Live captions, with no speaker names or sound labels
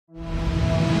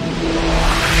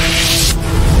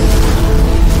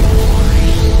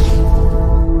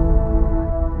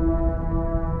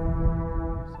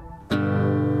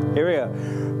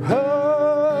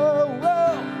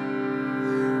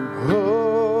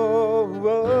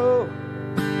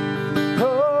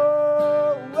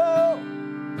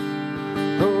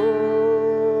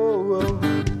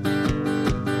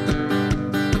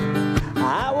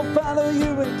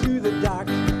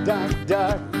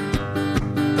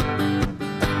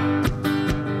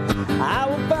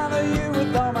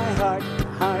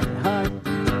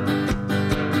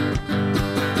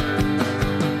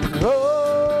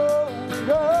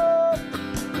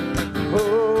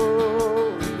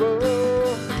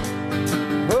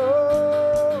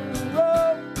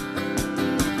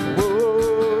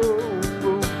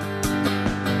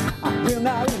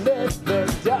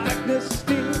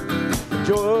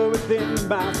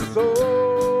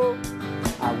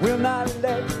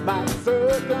my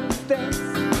circumstance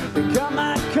become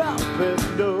my compass,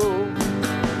 no.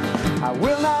 I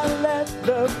will not let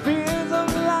the fears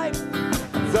of life,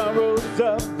 sorrows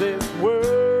of this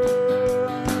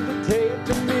world dictate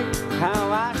to me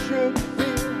how I should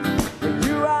feel. For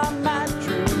you are my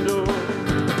true Lord.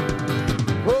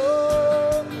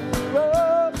 Oh,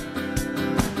 oh,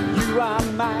 you are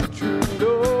my true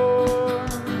Lord.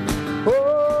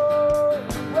 Oh,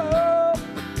 oh,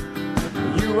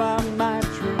 you are my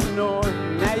true Lord.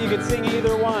 Now you can sing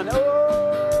either one. Oh,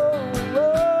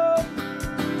 oh,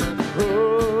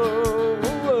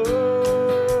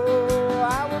 oh,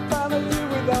 I will follow you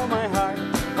with all my heart,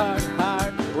 heart,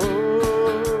 heart.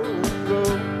 Oh,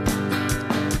 oh,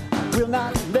 I will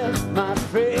not let my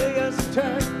failures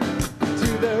turn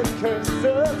to the curse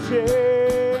of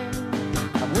shame.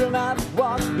 I will not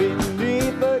walk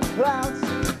beneath the clouds,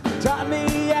 taught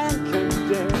me and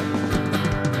condemn.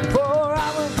 For I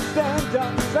will stand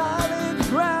on solid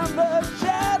ground, the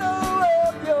shadow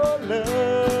of your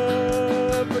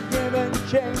love, forgiven,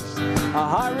 changed, a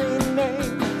heart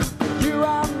renamed. You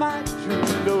are my true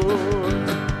Lord.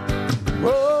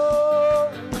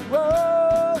 Oh,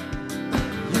 oh,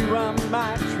 you are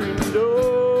my true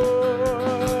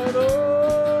Lord. Oh,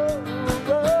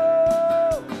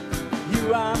 oh, you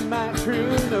are my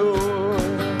true Lord.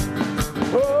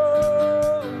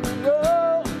 Oh,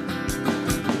 oh,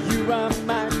 you are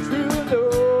my true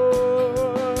Lord.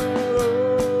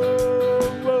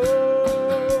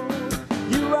 Oh,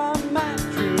 you are my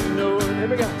true Lord. Here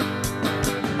we go.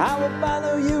 I will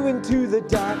follow you into the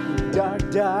dark,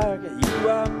 dark, dark. You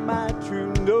are my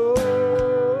true Lord.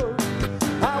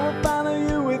 I will follow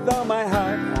you with all my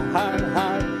heart, heart,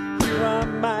 heart. You are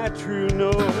my true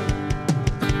Lord.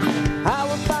 I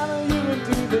will follow you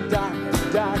into the dark,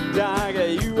 dark, dark.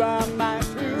 You are my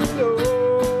true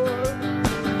Lord.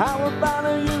 I will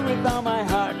follow you with all my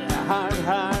heart, heart,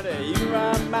 heart. You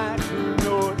are my true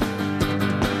Lord.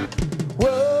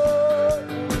 Whoa,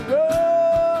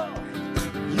 whoa,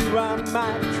 you are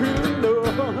my true Lord.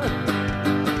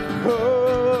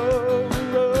 Oh,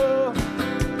 oh,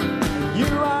 you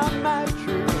are my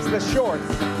true. It's the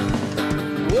shorts.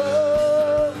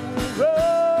 Whoa,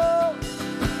 whoa,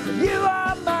 you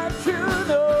are my true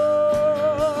Lord.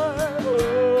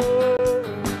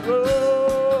 Oh,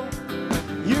 oh,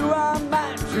 you are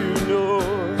my true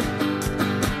Lord.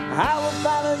 I will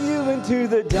follow you into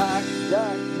the dark,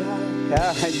 dark,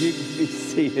 dark. You can be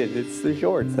seated. It's the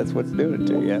shorts. That's what's doing it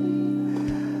to you.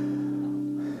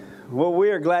 Well, we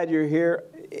are glad you're here.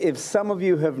 If some of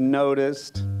you have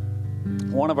noticed,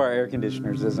 one of our air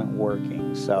conditioners isn't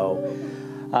working. So,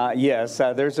 yes,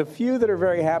 there's a few that are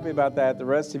very happy about that. The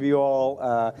rest of you all,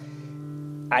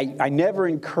 I never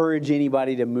encourage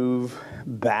anybody to move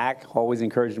back. Always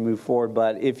encourage to move forward.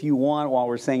 But if you want, while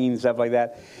we're singing and stuff like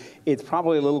that, it's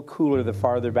probably a little cooler the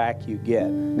farther back you get.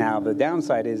 Now, the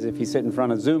downside is if you sit in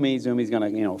front of Zoomy's going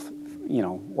to,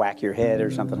 whack your head or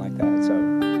something like that. So,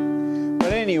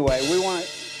 but anyway, we want.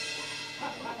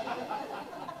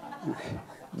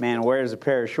 Man wears a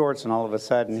pair of shorts, and all of a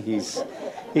sudden he's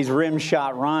rim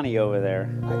shot Ronnie over there.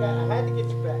 I had to get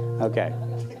you back. Okay.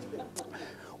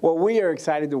 Well, we are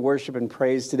excited to worship and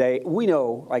praise today. We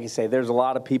know, like I say, there's a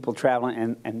lot of people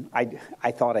traveling, and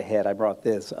I thought ahead. I brought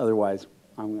this. Otherwise,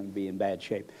 I'm going to be in bad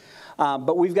shape.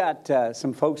 But we've got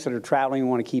some folks that are traveling. We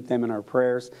want to keep them in our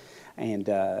prayers. And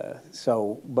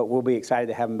but we'll be excited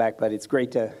to have them back. But it's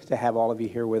great to have all of you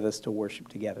here with us to worship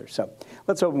together. So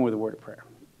let's open with a word of prayer.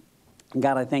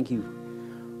 God, I thank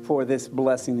you for this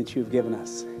blessing that you've given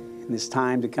us in this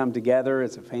time to come together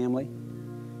as a family,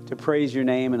 to praise your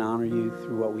name and honor you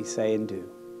through what we say and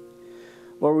do.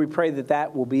 Lord, we pray that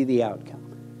that will be the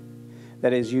outcome,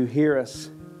 that as you hear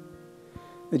us,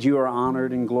 that you are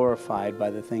honored and glorified by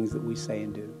the things that we say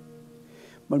and do.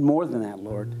 But more than that,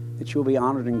 Lord, that you'll be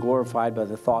honored and glorified by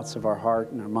the thoughts of our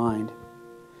heart and our mind,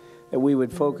 that we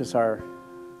would focus our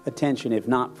attention, if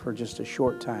not for just a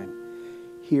short time,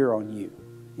 here on you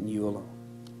and you alone.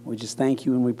 We just thank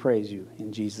you and we praise you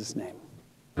in Jesus' name.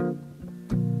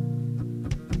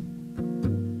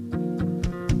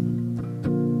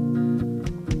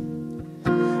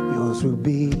 Yours will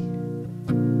be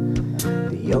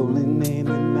the only name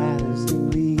that matters to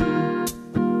me,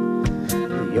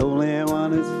 the only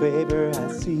one whose favor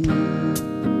I see,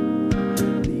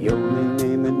 the only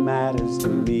name that matters to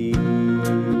me.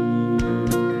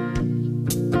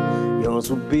 Yours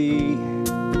will be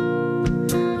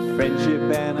friendship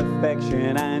and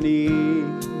affection I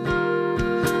need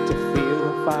to feel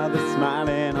the Father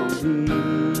smiling on me,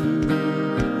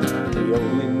 the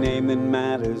only name that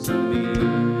matters to me.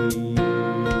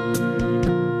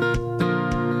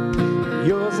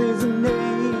 Yours is a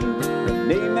name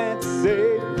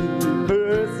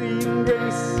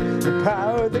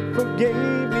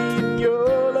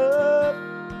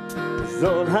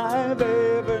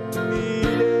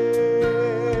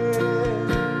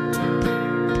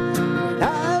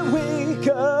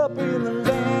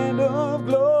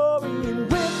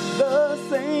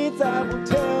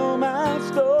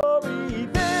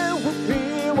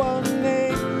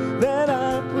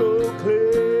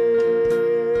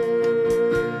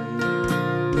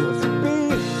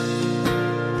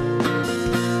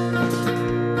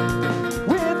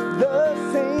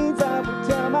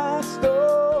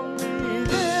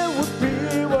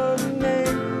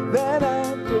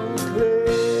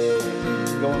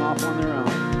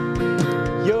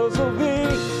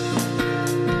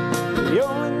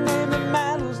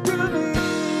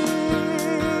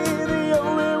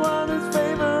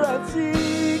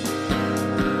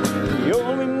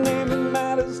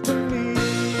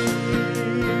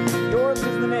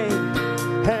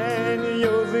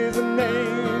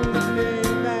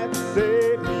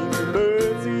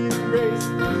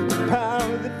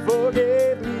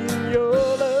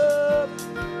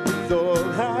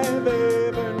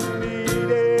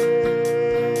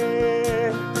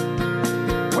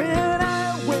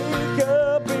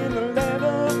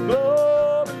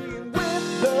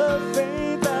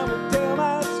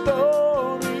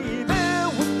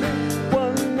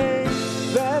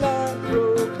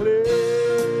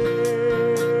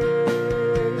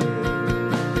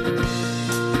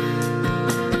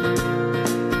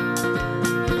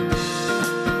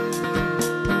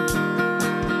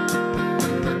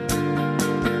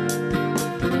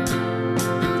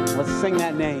sing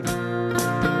that name.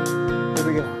 Here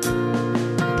we go.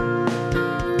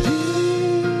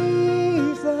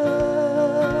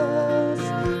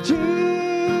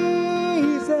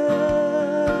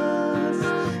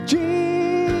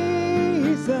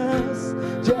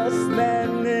 Just that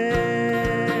name.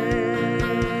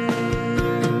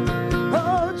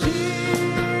 Oh, Jesus.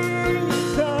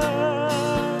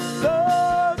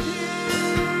 Oh, Jesus.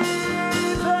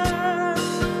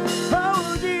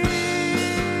 Oh, Jesus.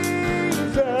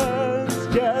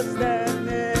 Just that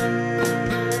name.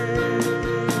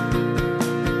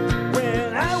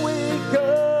 When I wake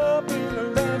up in the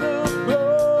land of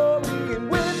glory and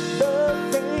with the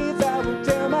saints I will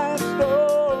tell my story.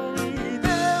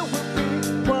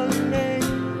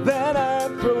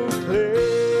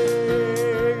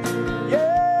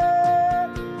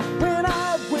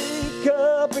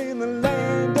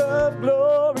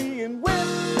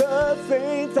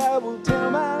 I will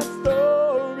tell my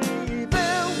story.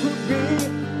 There will be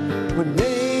one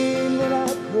name that I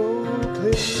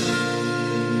proclaim.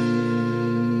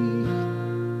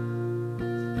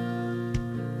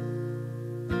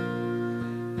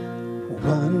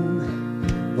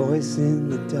 One voice in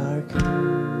the dark,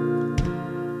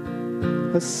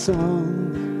 a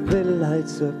song that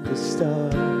lights up the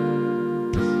stars,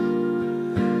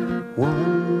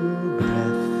 one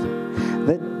breath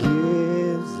that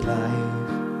gives life,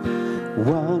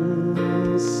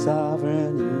 one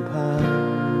sovereign in power,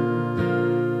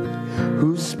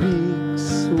 who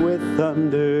speaks with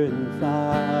thunder and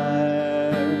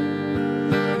fire.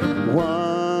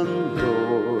 One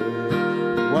Lord,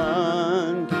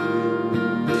 one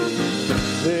King.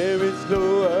 There is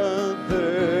no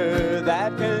other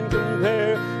that can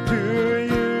compare to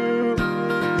you.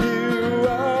 You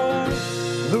are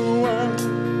the one,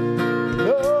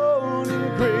 alone in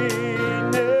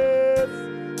greatness,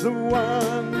 the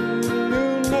one who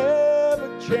never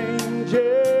changes.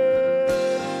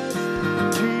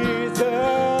 Jesus,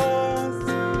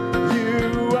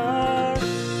 you are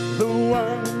the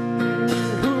one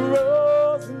who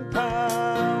rose in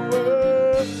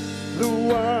power, the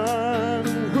one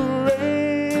who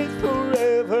reigns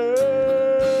forever.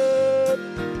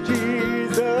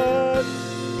 Jesus,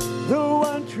 the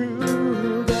one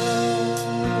true God.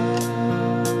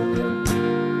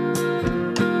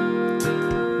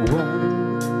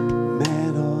 One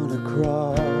man on a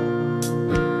cross,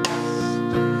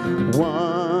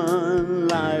 one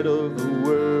light of the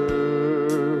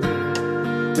world.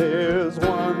 There's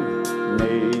one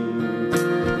name,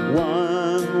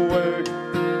 one word,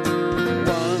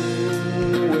 one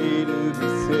way to be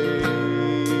saved,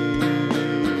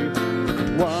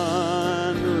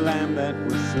 one lamb that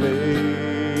was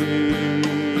slain,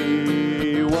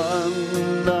 one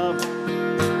love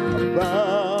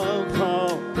above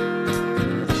all.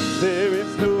 There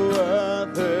is no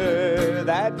other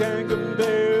that can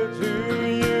compare to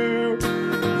you.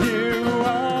 You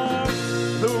are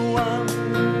the one,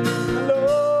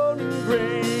 alone in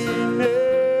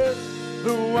greatness,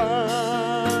 the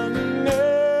one who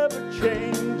never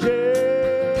changes.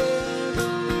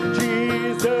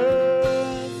 Jesus,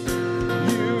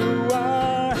 you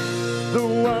are the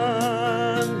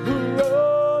one who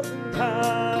rose in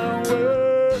power,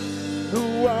 the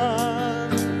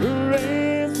one who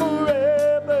reigns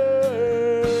forever.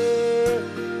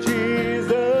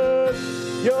 Jesus,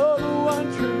 you're the one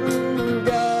true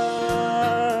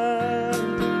God.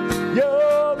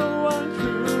 You're the one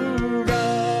true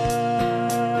God.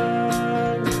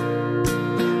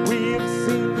 We have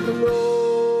seen the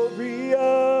glory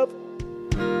of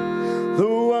the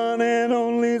one and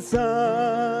only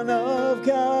Son of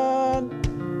God,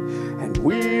 and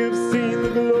we have seen the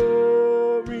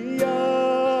glory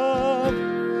of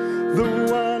the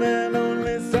one and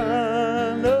only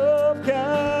Son of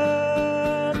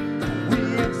God. We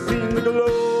have seen the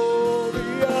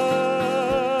glory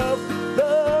of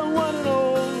the one and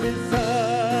only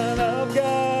Son of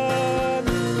God.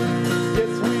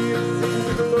 Yes, we have seen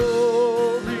the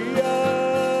glory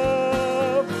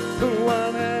of the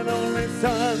one and only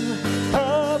Son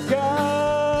of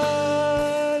God.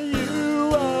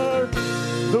 You are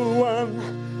the one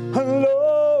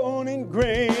alone in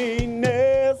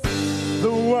greatness,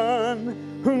 the one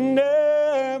who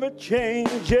never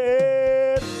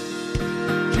changes.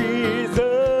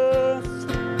 Jesus,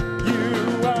 you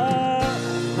are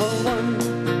the one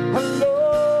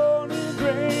alone in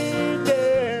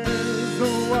greatness, the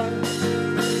one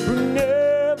who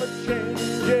never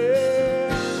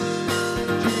changes.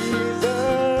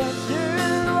 Jesus, you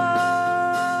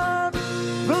are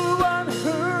the one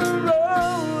who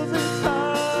rose in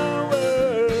power,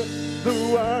 the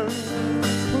one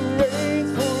who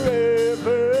reigns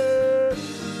forever.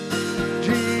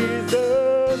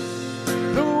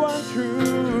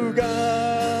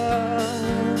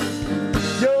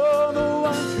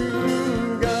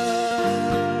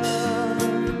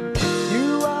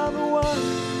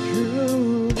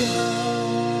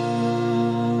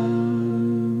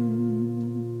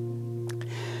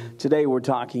 Today we're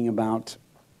talking about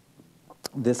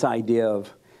this idea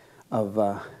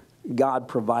of God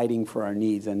providing for our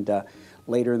needs. And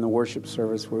later in the worship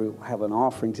service, we'll have an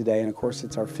offering today. And of course,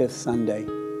 it's our fifth Sunday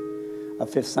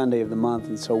of the month.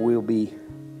 And so we'll be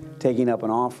taking up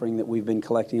an offering that we've been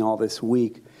collecting all this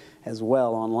week as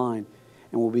well online.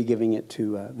 And we'll be giving it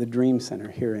to the Dream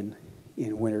Center here in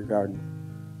Winter Garden.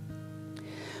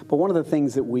 But one of the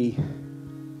things that we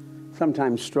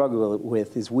sometimes struggle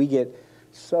with is we get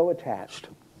so attached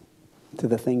to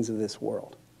the things of this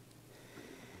world.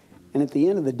 And at the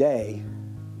end of the day,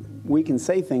 we can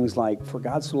say things like, "For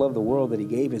God so loved the world that he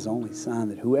gave his only Son,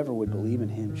 that whoever would believe in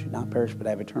him should not perish but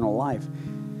have eternal life."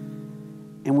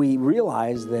 And we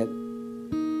realize that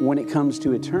when it comes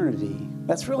to eternity,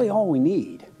 that's really all we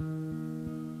need.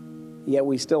 Yet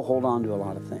we still hold on to a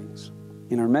lot of things.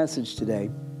 In our message today,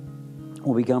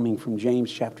 we'll be coming from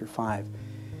James chapter 5.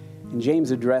 And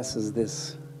James addresses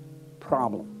this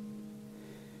problem.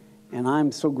 And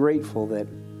I'm so grateful that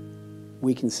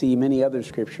we can see many other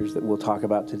scriptures that we'll talk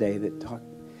about today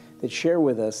that share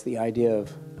with us the idea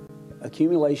of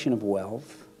accumulation of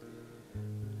wealth,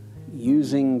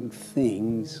 using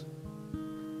things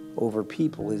over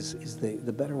people is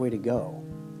the better way to go.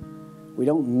 We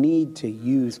don't need to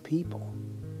use people.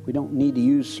 We don't need to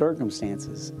use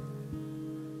circumstances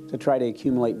to try to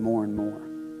accumulate more and more.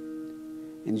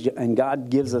 And God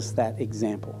gives us that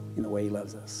example in the way he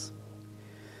loves us.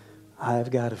 I've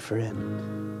got a friend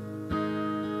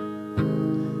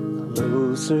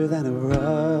closer than a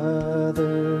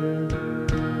brother.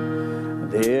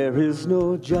 There is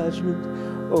no judgment.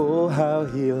 Oh, how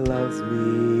he loves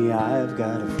me. I've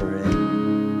got a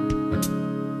friend,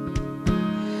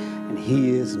 and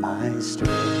he is my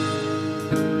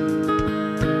strength,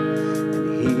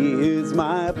 and he is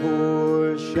my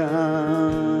portion.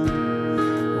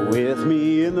 With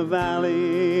me in the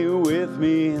valley, with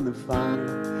me in the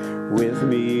fire, with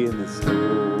me in the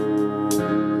storm.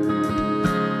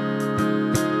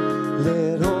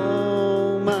 Let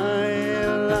all my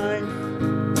life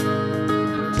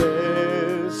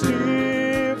testify,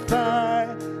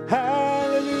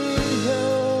 hallelujah.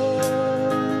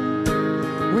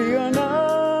 We are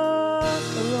not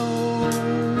alone.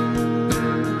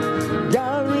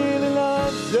 God really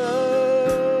loves us.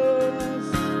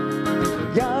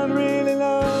 God really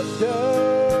loves us.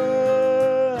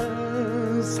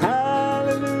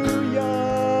 Hallelujah.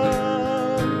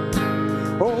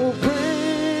 Oh,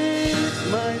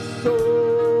 praise my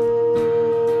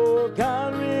soul.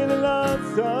 God really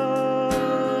loves us.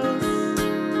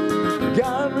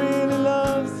 God really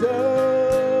loves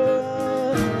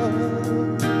us.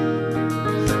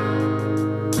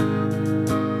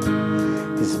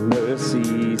 His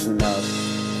mercy's enough.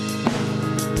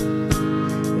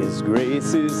 His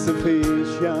grace is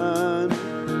sufficient.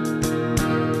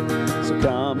 So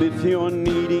come if you're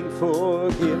needing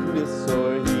forgiveness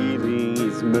or healing.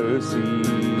 His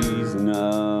mercy's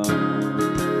enough.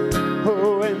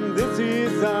 Oh, and this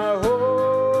is our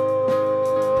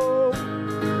hope.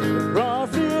 The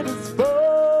cross it is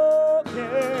spoken.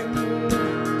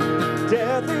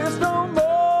 Death is no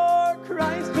more.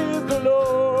 Christ is the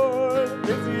Lord.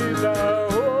 This is our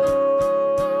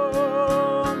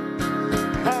hope.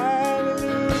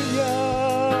 Hallelujah.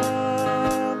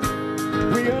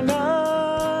 We are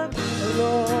not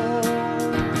alone.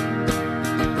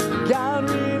 God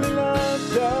really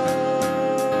loves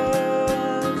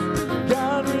us.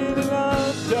 God really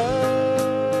loves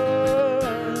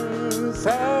us.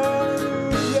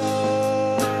 Hallelujah.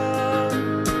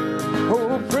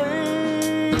 Oh,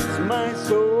 praise my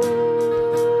soul.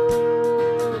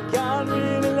 God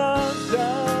really loves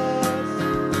us.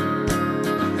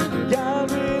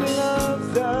 God really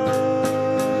loves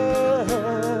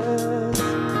us.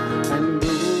 And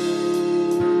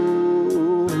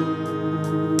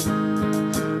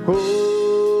oh,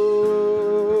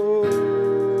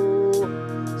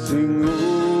 sing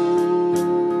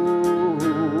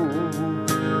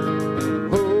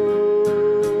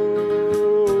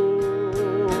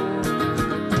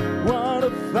what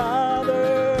a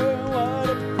father, what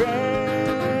a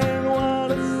friend,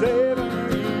 what a savior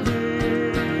he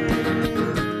is.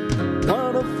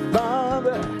 What a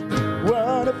father,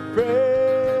 what a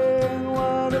friend,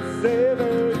 what a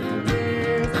savior he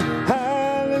is.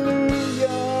 Hallelujah.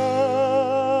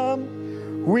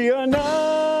 We are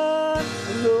not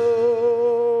alone.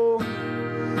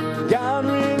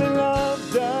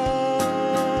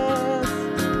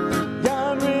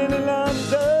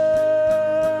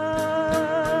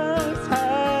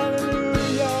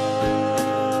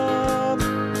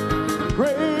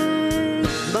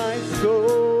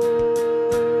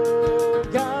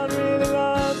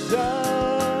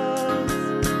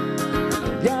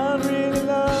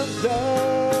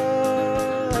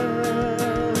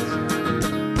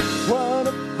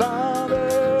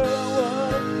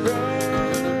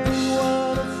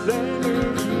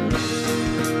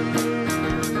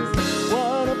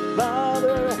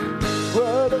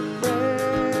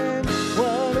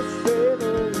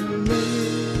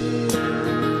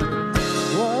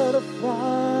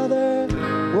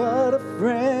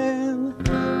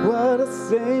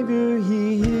 Savior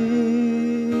He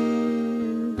is.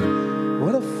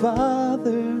 What a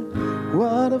Father,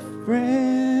 what a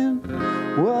friend,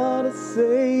 what a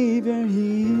Savior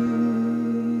He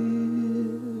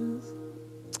is.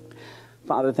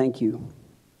 Father, thank you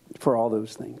for all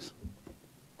those things.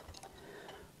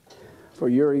 For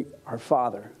you're our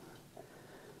Father,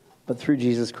 but through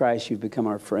Jesus Christ you've become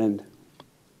our friend.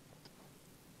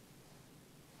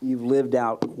 You've lived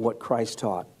out what Christ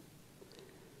taught.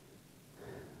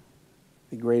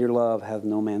 The greater love hath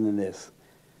no man than this,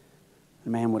 a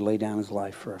man would lay down his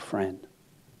life for a friend.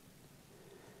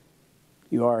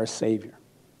 You are our Savior.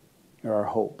 You're our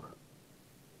hope.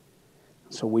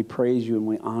 So we praise you and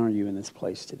we honor you in this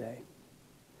place today.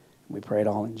 We pray it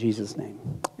all in Jesus' name.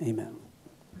 Amen.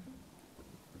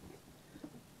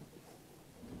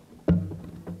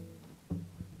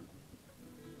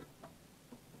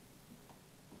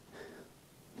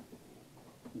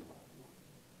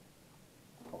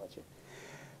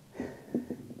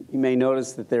 You may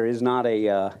notice that there is not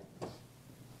a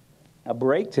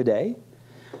break today.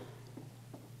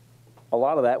 A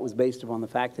lot of that was based upon the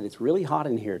fact that it's really hot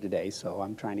in here today, so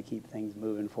I'm trying to keep things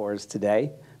moving for us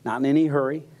today. Not in any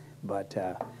hurry, but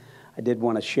I did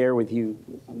want to share with you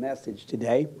a message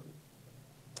today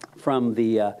from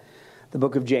the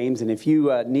book of James. And if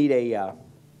you need a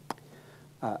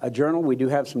journal, we do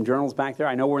have some journals back there.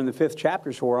 I know we're in the 5th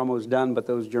chapter, so we're almost done, but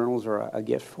those journals are a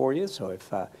gift for you. So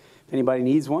if anybody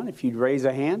needs one, if you'd raise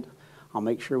a hand, I'll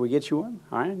make sure we get you one.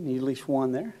 All right, need at least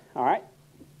one there. All right.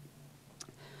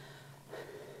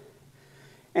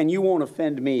 And you won't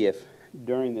offend me if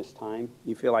during this time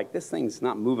you feel like this thing's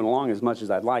not moving along as much as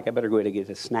I'd like. I better go ahead and get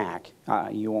a snack.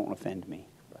 You won't offend me.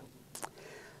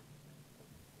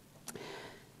 I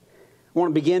want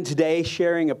to begin today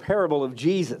sharing a parable of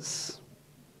Jesus.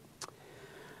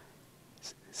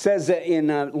 It says in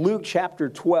Luke chapter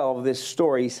 12, this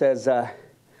story says, a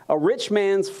rich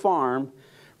man's farm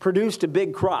produced a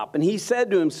big crop, and he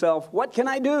said to himself, "What can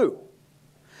I do?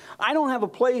 I don't have a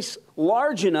place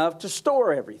large enough to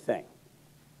store everything."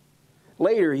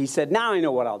 Later, he said, "Now I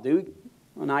know what I'll do."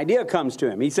 An idea comes to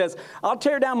him. He says, "I'll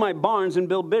tear down my barns and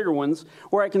build bigger ones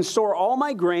where I can store all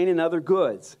my grain and other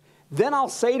goods. Then I'll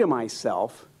say to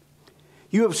myself,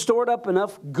 you have stored up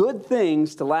enough good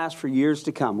things to last for years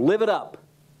to come. Live it up.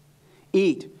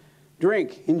 Eat,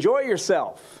 drink, enjoy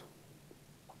yourself."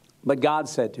 But God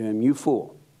said to him, "You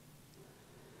fool,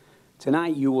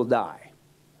 tonight you will die.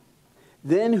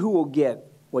 Then who will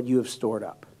get what you have stored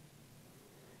up?"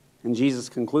 And Jesus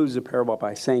concludes the parable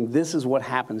by saying, this is what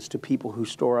happens to people who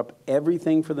store up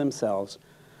everything for themselves,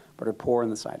 but are poor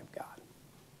in the sight of God.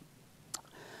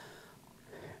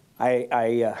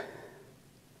 I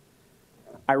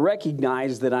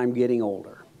recognize that I'm getting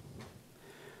older.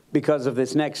 Because of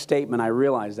this next statement, I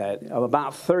realized that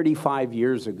about 35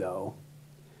 years ago,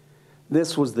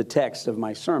 this was the text of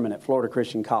my sermon at Florida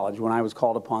Christian College when I was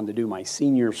called upon to do my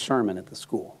senior sermon at the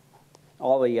school.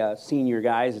 All the senior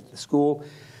guys at the school,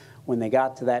 when they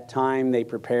got to that time, they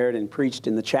prepared and preached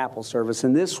in the chapel service.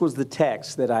 And this was the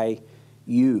text that I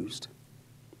used.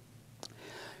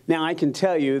 Now, I can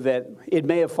tell you that it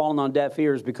may have fallen on deaf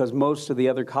ears because most of the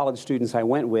other college students I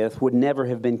went with would never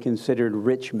have been considered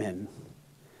rich men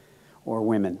or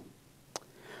women.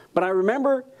 But I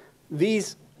remember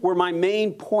these were my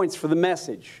main points for the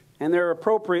message, and they're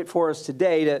appropriate for us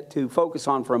today to focus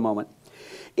on for a moment.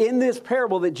 In this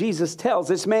parable that Jesus tells,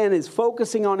 this man is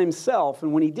focusing on himself,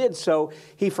 and when he did so,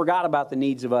 he forgot about the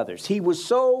needs of others. He was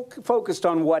so focused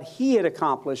on what he had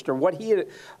accomplished or what he had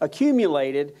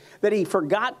accumulated that he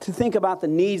forgot to think about the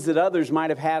needs that others might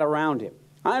have had around him.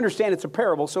 I understand it's a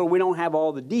parable, so we don't have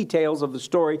all the details of the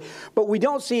story, but we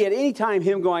don't see at any time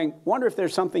him going, wonder if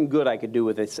there's something good I could do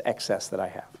with this excess that I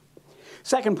have.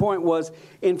 Second point was,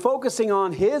 in focusing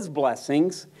on his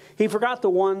blessings, he forgot the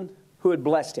one who had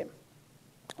blessed him.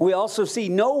 We also see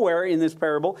nowhere in this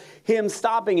parable him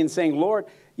stopping and saying, Lord,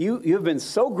 you've been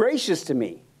so gracious to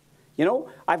me. You know,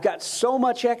 I've got so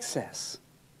much excess,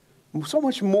 so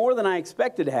much more than I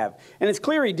expected to have. And it's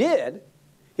clear he did.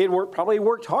 He had probably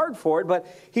worked hard for it, but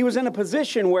he was in a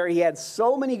position where he had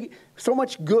so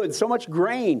much goods, so much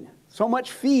grain, so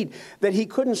much feed that he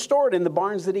couldn't store it in the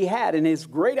barns that he had. And his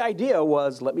great idea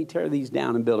was, let me tear these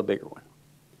down and build a bigger one.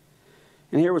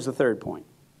 And here was the third point.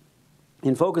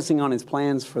 In focusing on his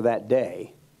plans for that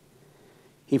day,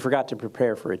 he forgot to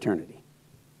prepare for eternity.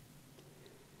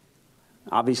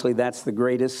 Obviously, that's the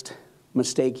greatest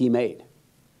mistake he made.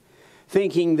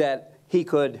 Thinking that he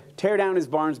could tear down his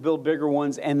barns, build bigger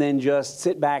ones, and then just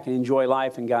sit back and enjoy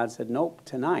life. And God said, nope,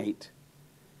 tonight,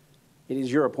 it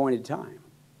is your appointed time.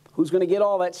 Who's going to get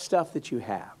all that stuff that you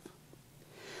have?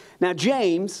 Now,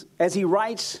 James, as he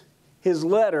writes his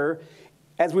letter,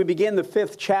 as we begin the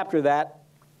 5th chapter of that,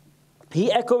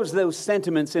 he echoes those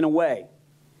sentiments in a way.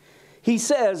 He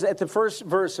says at the first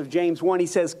verse of James 1, he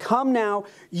says, "Come now,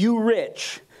 you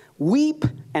rich, weep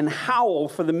and howl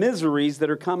for the miseries that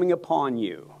are coming upon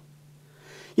you."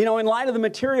 You know, in light of the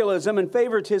materialism and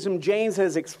favoritism James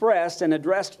has expressed and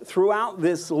addressed throughout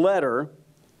this letter,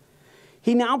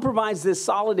 he now provides this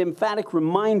solid, emphatic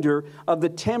reminder of the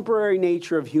temporary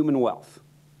nature of human wealth.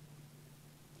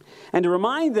 And to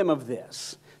remind them of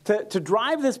this, to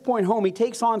drive this point home, he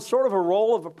takes on sort of a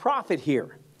role of a prophet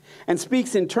here and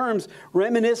speaks in terms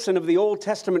reminiscent of the Old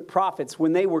Testament prophets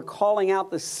when they were calling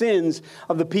out the sins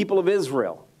of the people of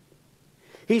Israel.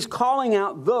 He's calling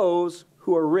out those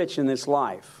who are rich in this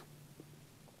life.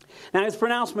 Now, his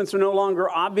pronouncements are no longer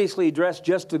obviously addressed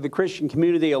just to the Christian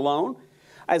community alone.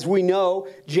 As we know,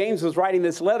 James was writing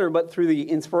this letter, but through the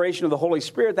inspiration of the Holy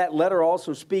Spirit, that letter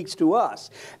also speaks to us.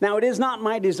 Now, it is not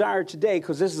my desire today,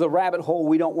 because this is a rabbit hole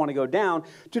we don't want to go down,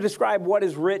 to describe what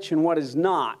is rich and what is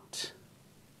not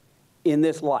in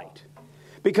this light.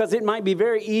 Because it might be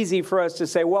very easy for us to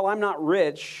say, well, I'm not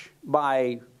rich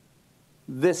by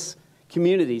this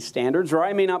community's standards, or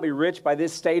I may not be rich by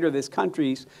this state or this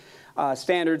country's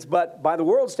standards, but by the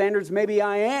world's standards, maybe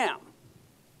I am.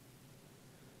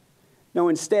 No,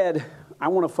 instead, I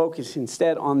want to focus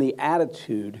instead on the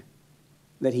attitude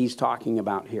that he's talking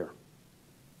about here.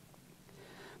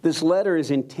 This letter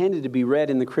is intended to be read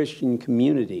in the Christian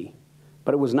community,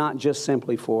 but it was not just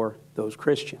simply for those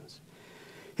Christians.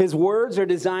 His words are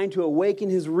designed to awaken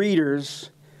his readers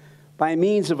by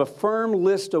means of a firm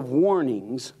list of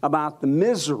warnings about the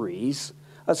miseries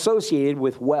associated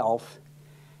with wealth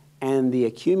and the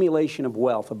accumulation of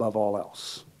wealth above all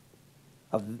else,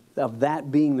 of that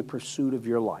being the pursuit of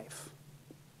your life.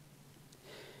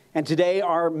 And today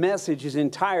our message is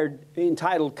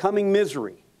entitled Coming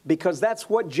Misery, because that's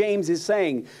what James is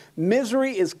saying.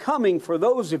 Misery is coming for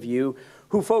those of you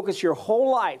who focus your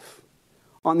whole life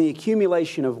on the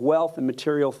accumulation of wealth and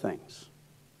material things.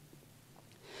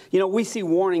 You know, we see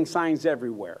warning signs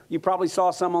everywhere. You probably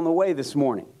saw some on the way this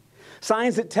morning.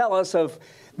 Signs that tell us of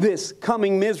this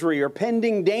coming misery or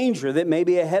pending danger that may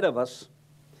be ahead of us.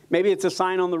 Maybe it's a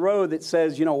sign on the road that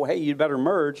says, you know, hey, you'd better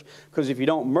merge, because if you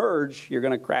don't merge, you're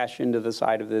going to crash into the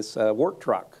side of this work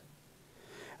truck.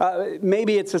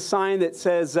 Maybe it's a sign that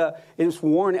says, a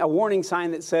warning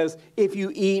sign that says, if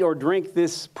you eat or drink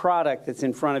this product that's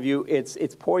in front of you,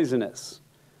 it's poisonous.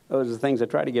 Those are the things I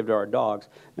try to give to our dogs.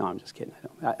 No, I'm just kidding.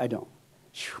 I don't.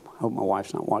 I hope my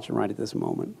wife's not watching right at this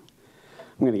moment.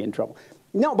 I'm going to get in trouble.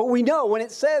 No, but we know when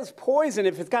it says poison,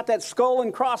 if it's got that skull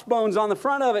and crossbones on the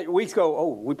front of it, we go,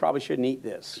 oh, we probably shouldn't eat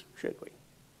this, should we?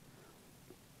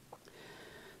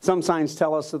 Some signs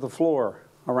tell us that the floor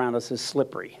around us is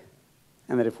slippery,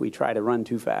 and that if we try to run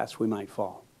too fast, we might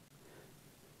fall.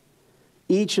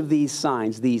 Each of these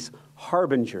signs, these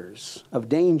harbingers of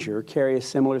danger, carry a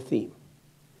similar theme.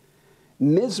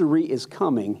 Misery is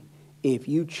coming if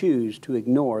you choose to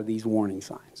ignore these warning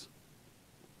signs.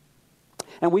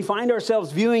 And we find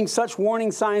ourselves viewing such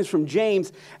warning signs from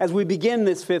James as we begin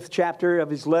this 5th chapter of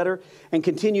his letter and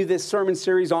continue this sermon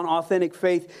series on authentic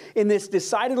faith. In this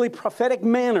decidedly prophetic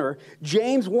manner,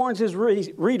 James warns his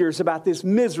readers about this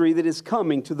misery that is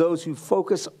coming to those who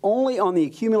focus only on the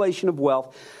accumulation of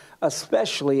wealth,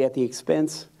 especially at the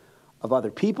expense of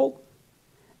other people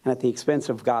and at the expense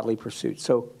of godly pursuits.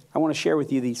 So I want to share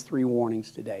with you these 3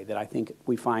 warnings today that I think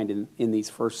we find in these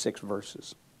first 6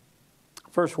 verses.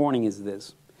 First warning is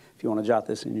this, if you want to jot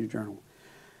this in your journal.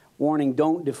 Warning,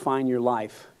 don't define your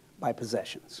life by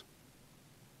possessions.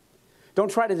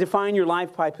 Don't try to define your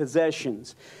life by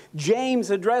possessions.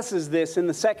 James addresses this in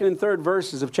the 2nd and 3rd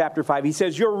verses of chapter 5. He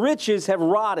says, your riches have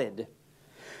rotted.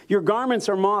 Your garments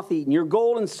are moth-eaten. Your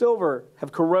gold and silver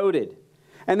have corroded.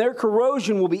 And their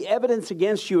corrosion will be evidence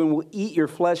against you and will eat your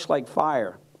flesh like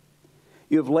fire.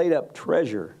 You have laid up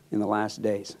treasure in the last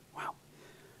days. Wow.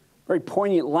 Very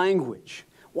poignant language.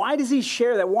 Why does he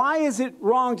share that? Why is it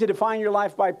wrong to define your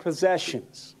life by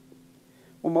possessions?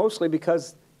 Well, mostly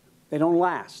because they don't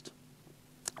last.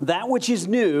 That which is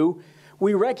new,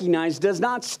 we recognize, does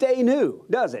not stay new,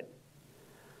 does it?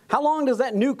 How long does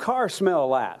that new car smell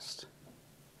last?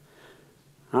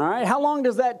 All right. How long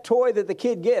does that toy that the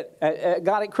kid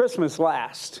got at Christmas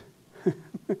last?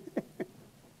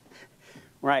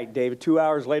 Right, David. 2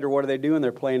 hours later, what are they doing?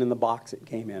 They're playing in the box it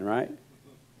came in, right?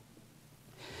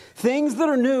 Things that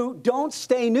are new don't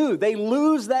stay new. They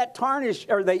lose that tarnish,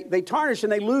 or they tarnish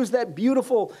and they lose that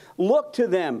beautiful look to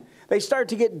them. They start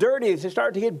to get dirty. They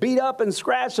start to get beat up and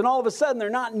scratched, and all of a sudden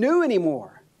they're not new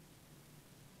anymore.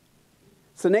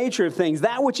 It's the nature of things.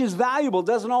 That which is valuable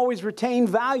doesn't always retain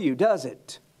value, does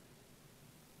it?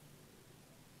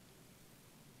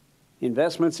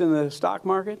 Investments in the stock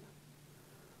market?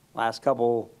 Last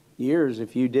couple years,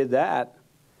 if you did that,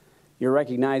 you're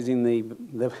recognizing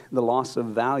the loss of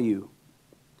value.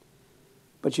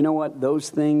 But you know what? Those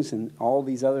things and all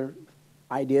these other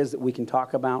ideas that we can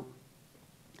talk about,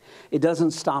 it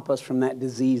doesn't stop us from that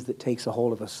disease that takes a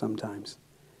hold of us sometimes.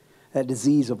 That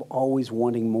disease of always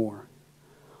wanting more,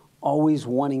 always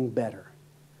wanting better,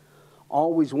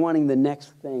 always wanting the next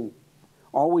thing,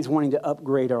 always wanting to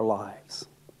upgrade our lives.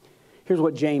 Here's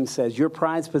what James says: your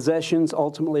prized possessions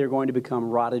ultimately are going to become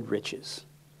rotted riches.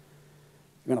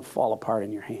 They're going to fall apart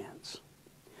in your hands.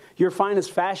 Your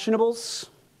finest fashionables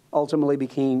ultimately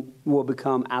will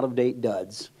become out-of-date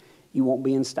duds. You won't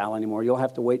be in style anymore. You'll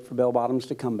have to wait for bell-bottoms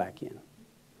to come back in.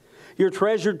 Your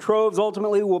treasured troves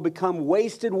ultimately will become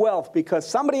wasted wealth because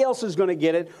somebody else is going to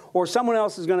get it or someone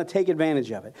else is going to take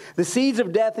advantage of it. The seeds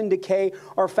of death and decay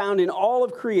are found in all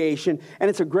of creation, and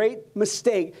it's a great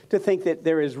mistake to think that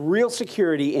there is real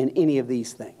security in any of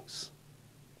these things.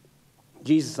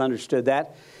 Jesus understood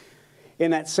that.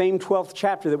 In that same 12th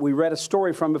chapter that we read a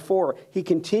story from before, he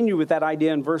continued with that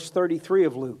idea in verse 33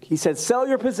 of Luke. He said, sell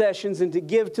your possessions and to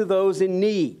give to those in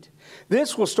need.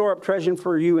 This will store up treasure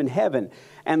for you in heaven,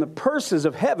 and the purses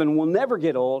of heaven will never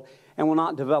get old and will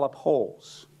not develop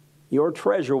holes. Your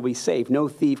treasure will be safe. No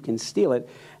thief can steal it,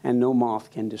 and no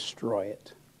moth can destroy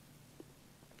it.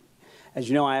 As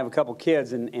you know, I have a couple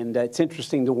kids, and it's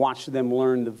interesting to watch them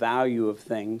learn the value of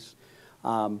things.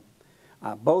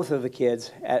 Both of the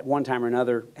kids, at one time or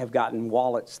another, have gotten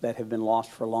wallets that have been lost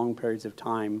for long periods of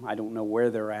time. I don't know where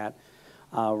they're at.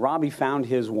 Robbie found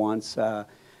his once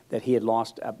that he had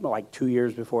lost like 2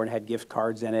 years before and had gift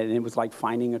cards in it, and it was like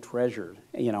finding a treasure,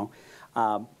 you know.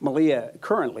 Malia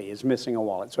currently is missing a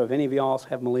wallet, so if any of y'all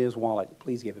have Malia's wallet,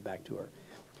 please give it back to her.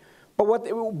 But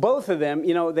both of them,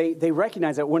 you know, they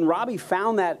recognize that when Robbie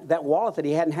found that wallet that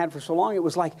he hadn't had for so long, it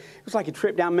was like a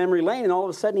trip down memory lane, and all of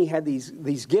a sudden he had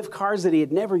these gift cards that he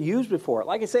had never used before.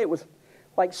 Like I say, it was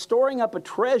like storing up a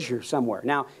treasure somewhere.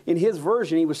 Now, in his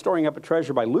version, he was storing up a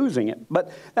treasure by losing it, but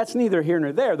that's neither here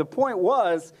nor there. The point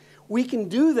was, we can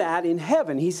do that in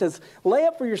heaven. He says, lay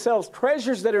up for yourselves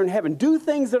treasures that are in heaven. Do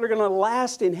things that are going to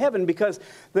last in heaven, because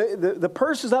the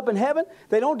purses up in heaven,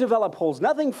 they don't develop holes.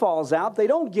 Nothing falls out. They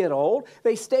don't get old.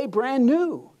 They stay brand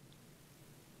new.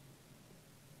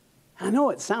 I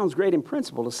know it sounds great in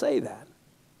principle to say that,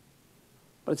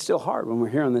 but it's still hard when we're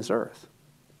here on this earth.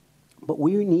 But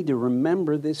we need to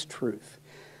remember this truth.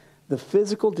 The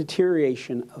physical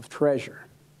deterioration of treasure,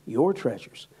 your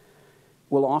treasures,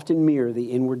 will often mirror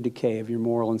the inward decay of your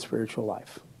moral and spiritual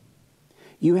life.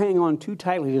 You hang on too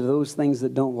tightly to those things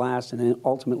that don't last, and then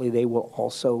ultimately they will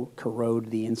also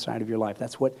corrode the inside of your life.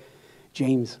 That's what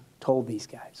James told these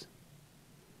guys.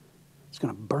 It's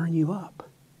going to burn you up.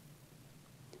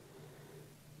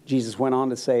 Jesus went on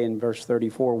to say in verse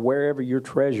 34, wherever your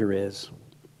treasure is,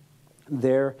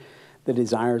 there the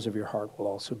desires of your heart will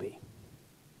also be.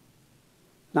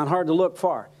 Not hard to look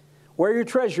far. Where your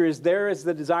treasure is, there is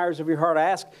the desires of your heart. I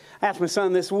asked my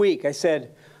son this week, I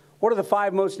said, what are the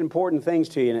 5 most important things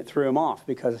to you? And it threw him off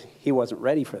because he wasn't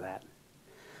ready for that.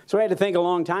 So I had to think a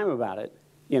long time about it.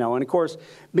 You know, and of course,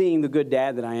 being the good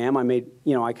dad that I am,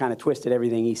 I kind of twisted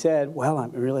everything he said. Well, I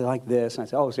really like this. And I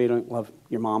said, oh, so you don't love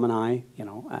your mom and I? You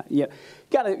know,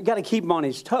 got to keep him on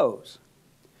his toes.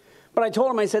 But I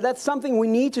told him, I said, that's something we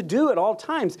need to do at all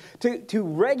times, to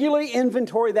regularly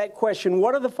inventory that question,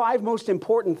 what are the 5 most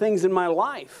important things in my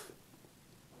life?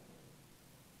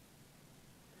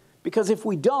 Because if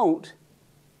we don't,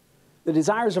 the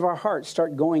desires of our hearts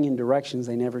start going in directions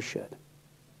they never should.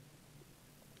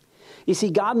 You see,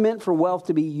 God meant for wealth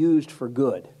to be used for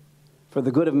good, for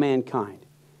the good of mankind.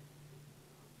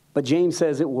 But James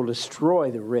says it will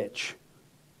destroy the rich.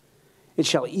 It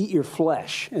shall eat your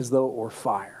flesh as though it were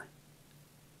fire.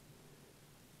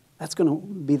 That's going to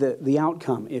be the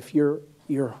outcome if your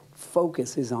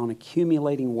focus is on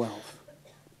accumulating wealth.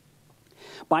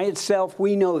 By itself,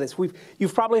 we know this.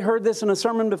 You've probably heard this in a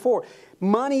sermon before.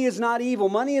 Money is not evil.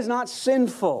 Money is not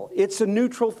sinful. It's a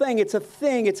neutral thing. It's a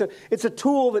thing. It's a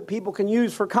tool that people can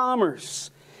use for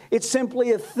commerce. It's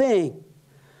simply a thing.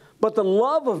 But the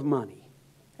love of money,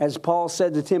 as Paul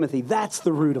said to Timothy, that's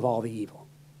the root of all the evil.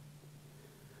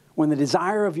 When the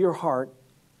desire of your heart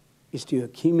is to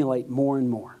accumulate more and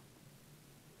more.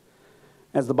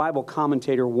 As the Bible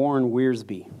commentator Warren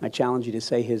Wiersbe, I challenge you to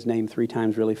say his name 3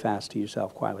 times really fast to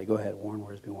yourself quietly. Go ahead, Warren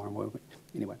Wiersbe.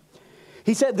 Anyway.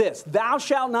 He said this, thou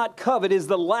shalt not covet is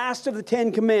the last of the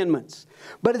 10 commandments,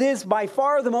 but it is by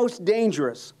far the most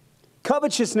dangerous.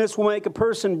 Covetousness will make a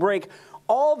person break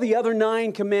all the other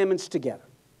 9 commandments together.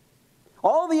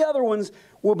 All the other ones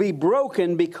will be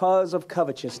broken because of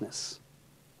covetousness.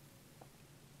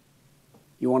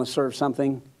 You want to serve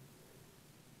something?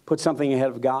 Put something ahead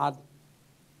of God?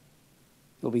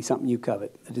 It'll be something you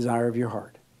covet, the desire of your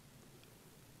heart.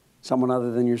 Someone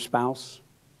other than your spouse?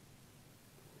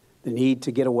 The need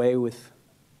to get away with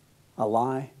a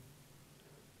lie?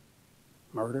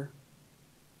 Murder?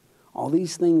 All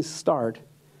these things start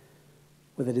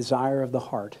with a desire of the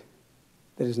heart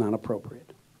that is not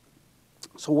appropriate.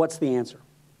 So what's the answer?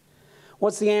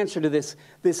 What's the answer to this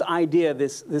idea,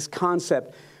 this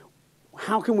concept?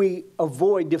 How can we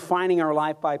avoid defining our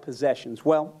life by possessions?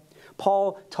 Well,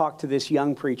 Paul talked to this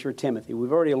young preacher, Timothy.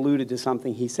 We've already alluded to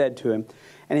something he said to him.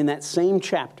 And in that same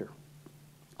chapter,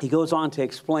 he goes on to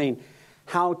explain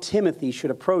how Timothy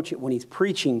should approach it when he's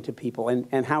preaching to people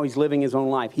and how he's living his own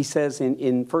life. He says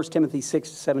in 1 Timothy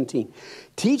 6:17,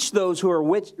 teach those who are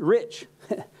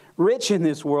rich in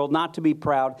this world not to be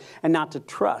proud and not to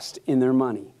trust in their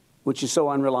money, which is so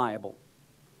unreliable.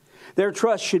 Their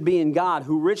trust should be in God,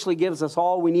 who richly gives us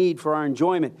all we need for our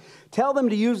enjoyment. Tell them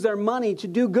to use their money to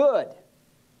do good.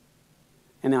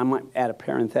 And I might add a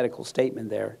parenthetical statement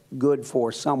there, good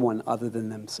for someone other than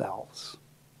themselves.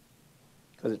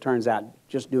 Because it turns out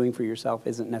just doing for yourself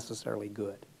isn't necessarily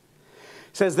good.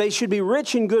 It says they should be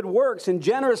rich in good works and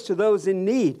generous to those in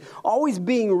need, always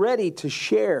being ready to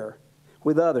share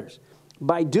with others.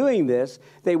 By doing this,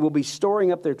 they will be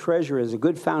storing up their treasure as a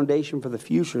good foundation for the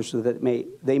future so that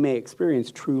they may experience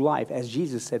true life. As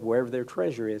Jesus said, wherever their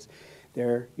treasure is,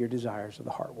 there your desires of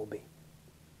the heart will be.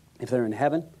 If they're in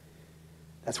heaven,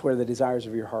 that's where the desires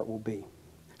of your heart will be.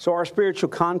 So our spiritual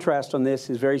contrast on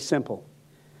this is very simple.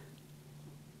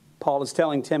 Paul is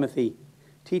telling Timothy,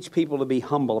 teach people to be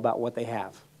humble about what they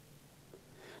have.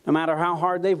 No matter how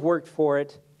hard they've worked for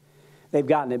it, they've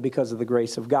gotten it because of the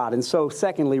grace of God. And so,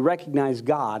 secondly, recognize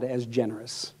God as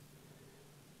generous.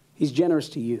 He's generous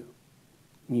to you,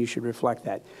 and you should reflect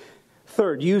that.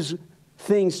 Third, use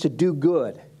things to do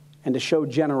good and to show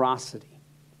generosity.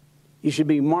 You should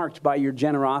be marked by your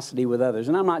generosity with others.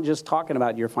 And I'm not just talking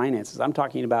about your finances. I'm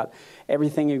talking about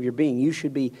everything of your being. You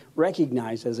should be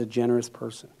recognized as a generous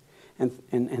person.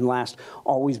 And last,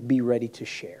 always be ready to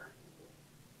share.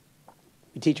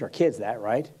 We teach our kids that,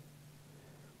 right?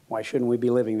 Why shouldn't we be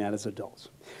living that as adults?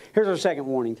 Here's our second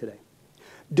warning today.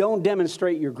 Don't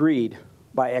demonstrate your greed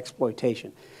by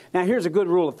exploitation. Now, here's a good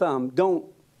rule of thumb. Don't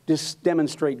just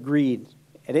demonstrate greed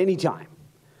at any time.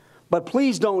 But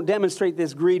please don't demonstrate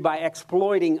this greed by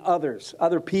exploiting others,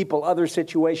 other people, other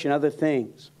situations, other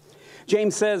things.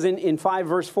 James says in 5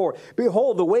 verse 4,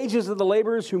 behold, the wages of the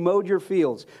laborers who mowed your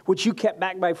fields, which you kept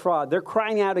back by fraud, they're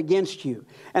crying out against you.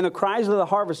 And the cries of the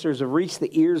harvesters have reached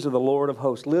the ears of the Lord of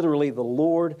hosts, literally the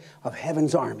Lord of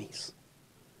heaven's armies.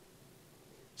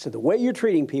 So the way you're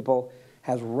treating people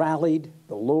has rallied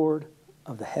the Lord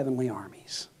of the heavenly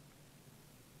armies.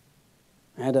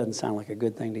 That doesn't sound like a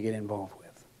good thing to get involved with.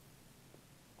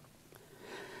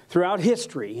 Throughout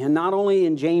history, and not only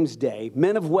in James' day,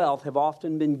 men of wealth have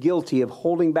often been guilty of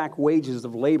holding back wages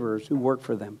of laborers who work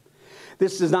for them.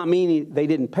 This does not mean they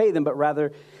didn't pay them, but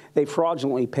rather they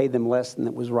fraudulently paid them less than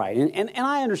it was right. And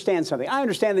I understand something. I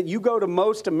understand that you go to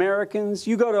most Americans,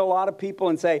 you go to a lot of people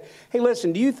and say, hey,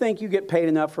 listen, do you think you get paid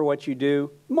enough for what you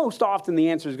do? Most often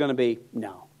the answer is going to be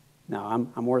no. No,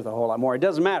 I'm worth a whole lot more. It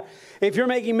doesn't matter. If you're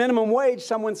making minimum wage,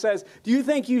 someone says, do you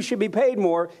think you should be paid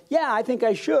more? Yeah, I think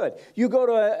I should. You go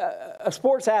to a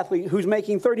sports athlete who's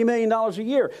making $30 million a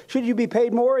year. Should you be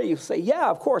paid more? You say, yeah,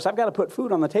 of course. I've got to put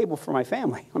food on the table for my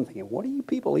family. I'm thinking, what are you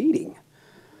people eating?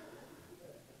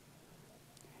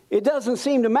 It doesn't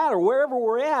seem to matter. Wherever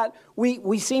we're at,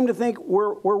 we seem to think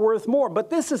we're worth more. But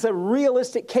this is a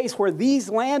realistic case where these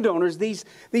landowners, these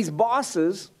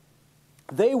bosses,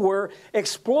 they were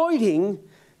exploiting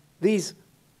these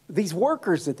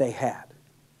workers that they had,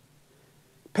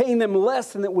 paying them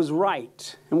less than it was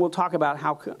right. And we'll talk about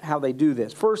how they do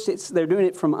this. First, they're doing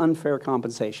it from unfair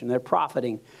compensation. They're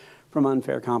profiting from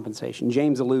unfair compensation.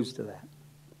 James alludes to that.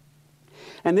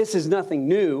 And this is nothing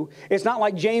new. It's not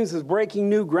like James is breaking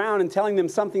new ground and telling them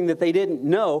something that they didn't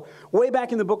know. Way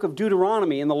back in the book of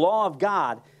Deuteronomy, in the law of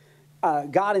God,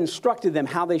 God instructed them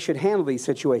how they should handle these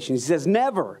situations. He says,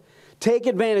 never take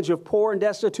advantage of poor and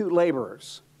destitute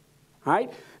laborers. All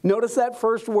right? Notice that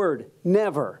first word,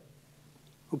 never.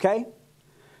 Okay?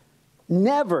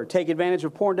 Never take advantage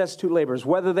of poor and destitute laborers,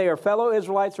 whether they are fellow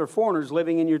Israelites or foreigners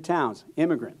living in your towns,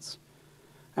 immigrants.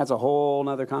 That's a whole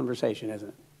other conversation, isn't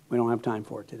it? We don't have time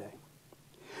for it today.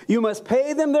 You must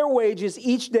pay them their wages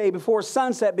each day before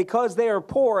sunset because they are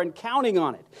poor and counting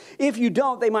on it. If you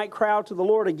don't, they might cry out to the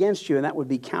Lord against you, and that would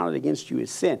be counted against you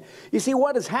as sin. You see,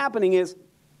 what is happening is,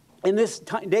 in this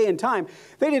day and time,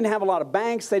 they didn't have a lot of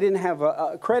banks. They didn't have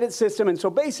a credit system. And so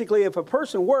basically, if a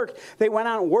person worked, they went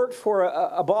out and worked for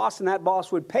a boss, and that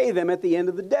boss would pay them at the end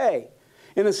of the day.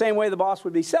 In the same way, the boss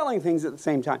would be selling things at the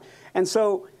same time. And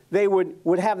so they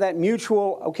would have that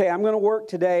mutual, okay, I'm going to work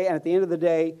today, and at the end of the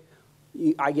day,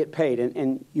 I get paid.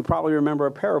 And you probably remember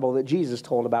a parable that Jesus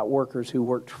told about workers who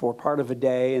worked for part of a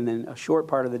day and then a short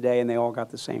part of the day, and they all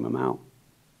got the same amount.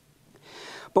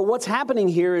 But what's happening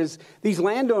here is these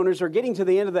landowners are getting to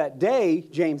the end of that day,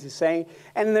 James is saying,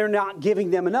 and they're not giving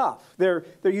them enough. They're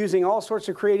using all sorts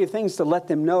of creative things to let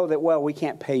them know that, well, we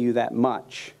can't pay you that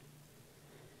much.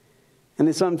 And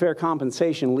this unfair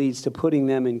compensation leads to putting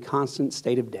them in constant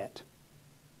state of debt.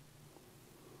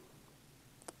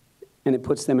 And it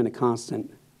puts them in a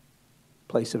constant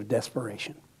place of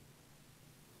desperation.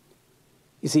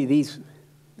 You see,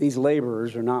 these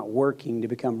laborers are not working to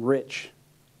become rich.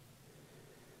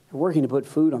 They're working to put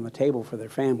food on the table for their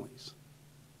families.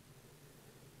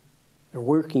 They're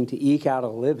working to eke out a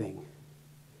living.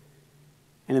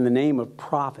 And in the name of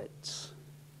profits,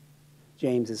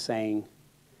 James is saying,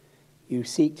 you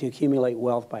seek to accumulate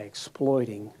wealth by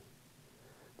exploiting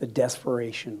the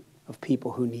desperation of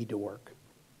people who need to work.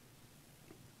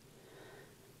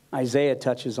 Isaiah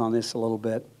touches on this a little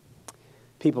bit.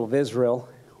 People of Israel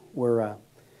were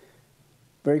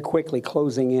very quickly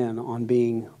closing in on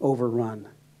being overrun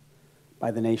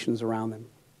by the nations around them.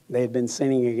 They had been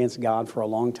sinning against God for a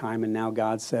long time, and now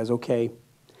God says, okay,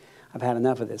 I've had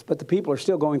enough of this. But the people are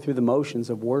still going through the motions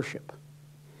of worship.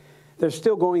 They're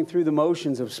still going through the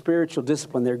motions of spiritual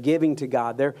discipline. They're giving to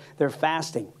God. They're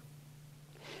fasting.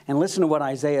 And listen to what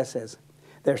Isaiah says.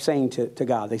 They're saying to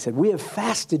God, they said, we have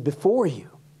fasted before you.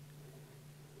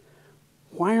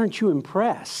 Why aren't you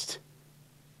impressed?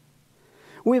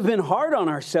 We've been hard on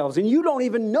ourselves, and you don't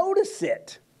even notice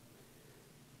it.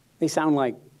 They sound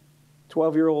like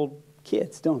 12-year-old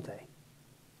kids, don't they?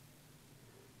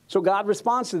 So God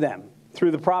responds to them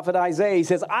through the prophet Isaiah. He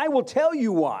says, I will tell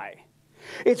you why.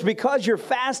 It's because you're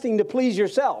fasting to please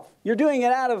yourself. You're doing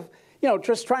it out of,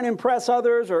 just trying to impress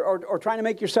others or trying to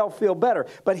make yourself feel better.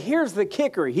 But here's the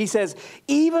kicker. He says,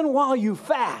 even while you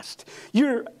fast,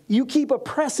 you keep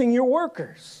oppressing your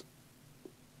workers.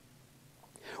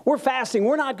 We're fasting.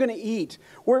 We're not going to eat.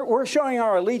 We're showing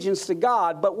our allegiance to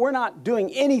God, but we're not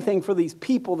doing anything for these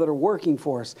people that are working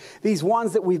for us, these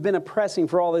ones that we've been oppressing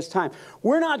for all this time.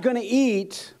 We're not going to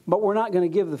eat, but we're not going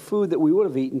to give the food that we would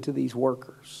have eaten to these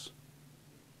workers.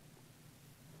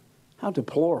 How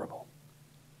deplorable.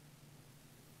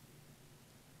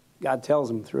 God tells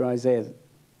them through Isaiah,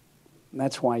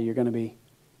 that's why you're going to be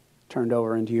turned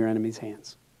over into your enemy's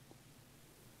hands.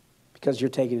 Because you're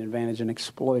taking advantage and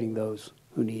exploiting those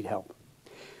who need help.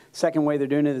 Second way they're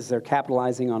doing it is they're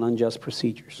capitalizing on unjust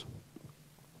procedures.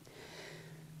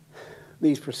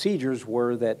 These procedures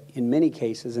were that in many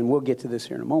cases, and we'll get to this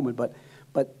here in a moment, but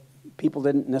people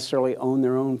didn't necessarily own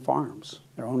their own farms,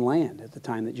 their own land at the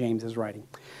time that James is writing.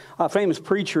 A famous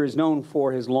preacher is known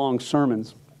for his long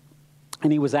sermons.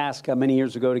 And he was asked many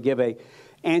years ago to give an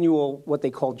annual, what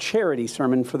they called charity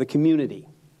sermon for the community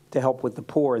to help with the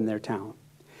poor in their town.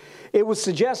 It was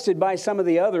suggested by some of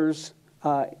the others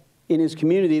in his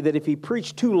community that if he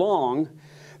preached too long,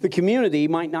 the community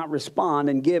might not respond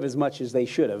and give as much as they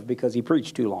should have because he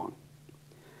preached too long.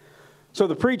 So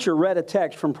the preacher read a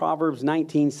text from Proverbs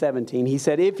 19:17. He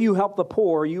said, if you help the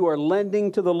poor, you are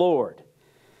lending to the Lord,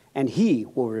 and he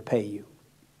will repay you.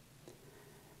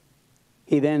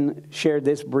 He then shared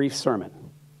this brief sermon.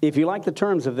 If you like the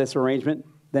terms of this arrangement,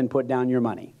 then put down your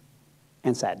money,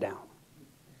 and sat down.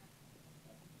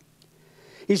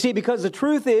 You see, because the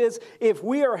truth is, if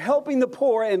we are helping the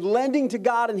poor and lending to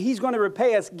God and he's going to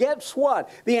repay us, guess what?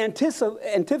 The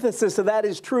antithesis of that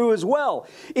is true as well.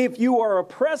 If you are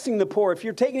oppressing the poor, if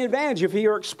you're taking advantage, if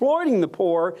you're exploiting the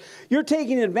poor, you're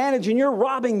taking advantage and you're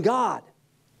robbing God.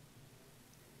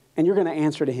 And you're going to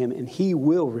answer to him and he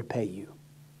will repay you.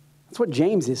 That's what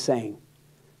James is saying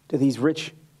to these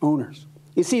rich owners.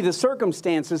 You see, the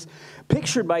circumstances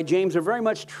pictured by James are very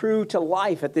much true to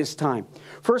life at this time.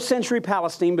 First century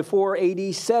Palestine, before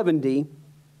AD 70,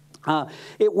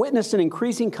 It witnessed an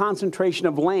increasing concentration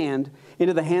of land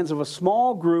into the hands of a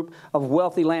small group of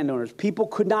wealthy landowners. People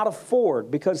could not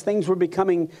afford because things were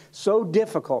becoming so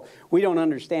difficult. We don't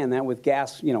understand that with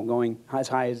gas, going as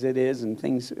high as it is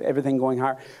and everything going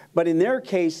higher. But in their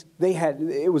case,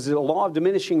 it was a law of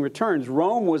diminishing returns.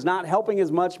 Rome was not helping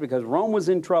as much because Rome was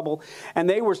in trouble, and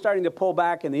they were starting to pull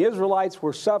back, and the Israelites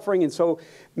were suffering. And so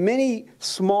many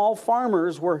small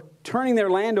farmers were turning their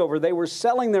land over. They were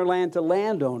selling their land to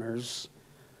landowners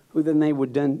who then they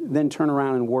would then turn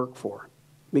around and work for,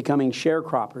 becoming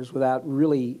sharecroppers without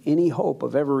really any hope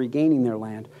of ever regaining their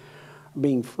land or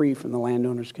being free from the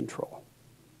landowner's control.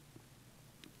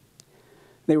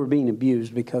 They were being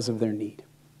abused because of their need.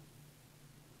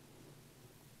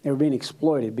 They were being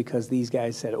exploited because these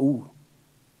guys said, ooh,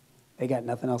 they got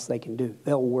nothing else they can do.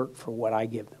 They'll work for what I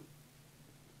give them.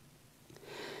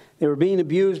 They were being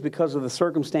abused because of the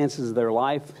circumstances of their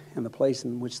life and the place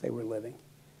in which they were living.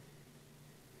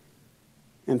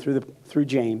 And through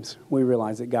James, we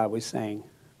realize that God was saying,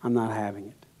 I'm not having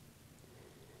it.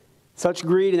 Such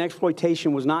greed and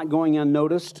exploitation was not going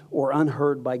unnoticed or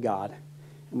unheard by God,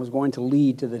 and was going to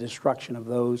lead to the destruction of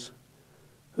those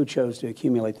who chose to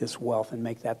accumulate this wealth and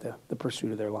make that the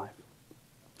pursuit of their life.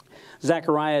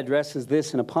 Zechariah addresses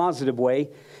this in a positive way.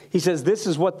 He says, this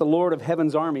is what the Lord of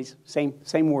heaven's armies,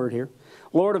 same word here,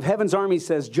 Lord of heaven's armies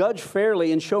says, judge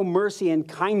fairly and show mercy and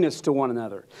kindness to one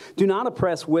another. Do not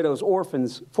oppress widows,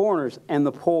 orphans, foreigners, and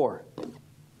the poor.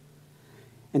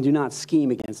 And do not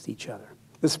scheme against each other.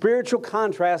 The spiritual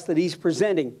contrast that he's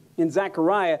presenting in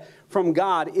Zechariah from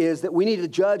God is that we need to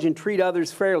judge and treat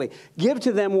others fairly. Give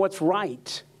to them what's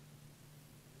right.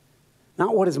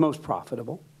 Not what is most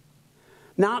profitable.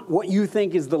 Not what you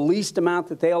think is the least amount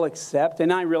that they'll accept.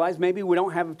 And I realize maybe we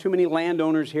don't have too many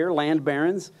landowners here, land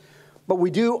barons. But we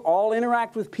do all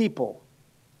interact with people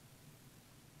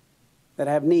that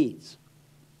have needs.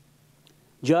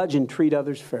 Judge and treat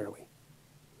others fairly.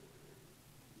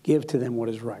 Give to them what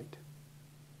is right.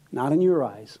 Not in your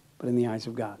eyes, but in the eyes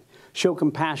of God. Show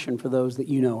compassion for those that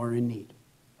you know are in need.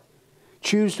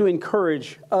 Choose to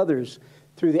encourage others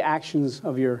through the actions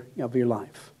of your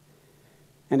life.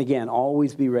 And again,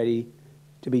 always be ready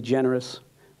to be generous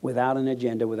without an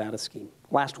agenda, without a scheme.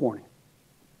 Last warning.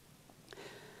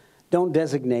 Don't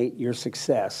designate your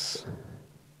success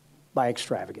by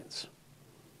extravagance.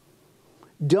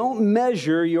 Don't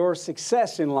measure your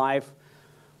success in life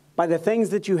by the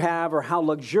things that you have or how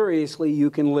luxuriously you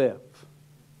can live.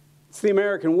 It's the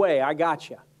American way. I got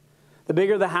you. The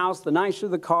bigger the house, the nicer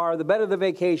the car, the better the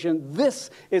vacation. This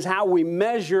is how we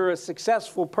measure a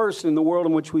successful person in the world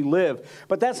in which we live.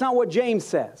 But that's not what James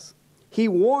says. He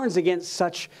warns against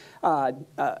such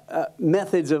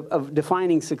methods of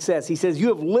defining success. He says, you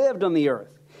have lived on the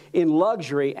earth in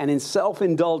luxury and in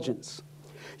self-indulgence.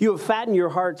 You have fattened your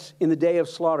hearts in the day of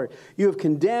slaughter. You have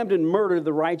condemned and murdered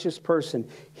the righteous person.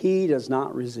 He does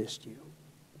not resist you.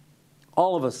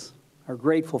 All of us are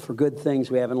grateful for good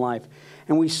things we have in life.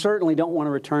 And we certainly don't want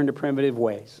to return to primitive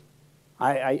ways.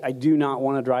 I do not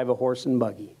want to drive a horse and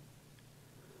buggy.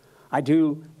 I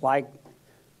do like,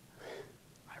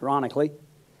 ironically,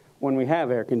 when we have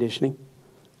air conditioning.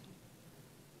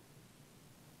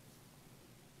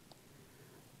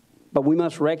 But we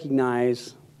must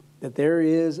recognize that there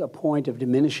is a point of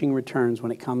diminishing returns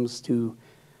when it comes to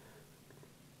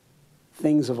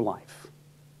things of life.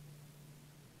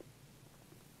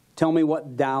 Tell me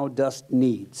what thou dost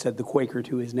need, said the Quaker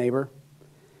to his neighbor,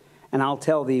 and I'll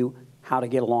tell thee how to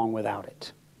get along without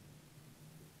it.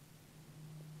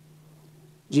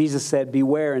 Jesus said,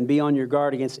 beware and be on your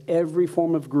guard against every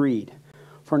form of greed,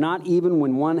 for not even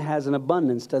when one has an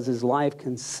abundance does his life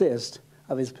consist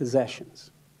of his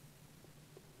possessions.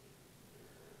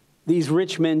 These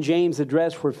rich men James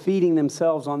addressed were feeding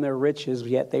themselves on their riches,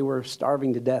 yet they were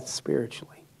starving to death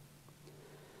spiritually.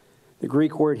 The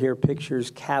Greek word here pictures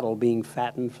cattle being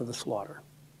fattened for the slaughter.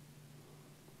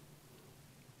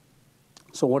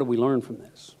 So what do we learn from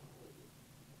this?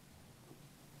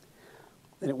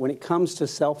 That when it comes to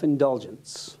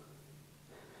self-indulgence,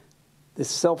 this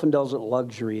self-indulgent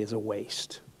luxury is a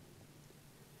waste.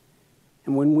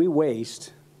 And when we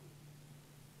waste,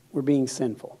 we're being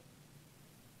sinful.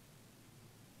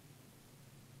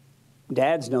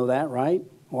 Dads know that, right?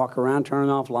 Walk around turning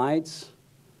off lights.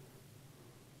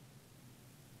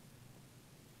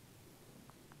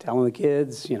 Telling the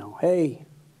kids, hey,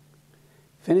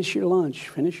 finish your lunch,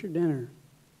 finish your dinner.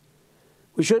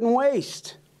 We shouldn't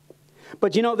waste.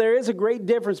 But there is a great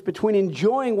difference between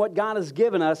enjoying what God has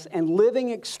given us and living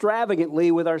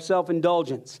extravagantly with our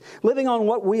self-indulgence. Living on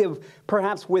what we have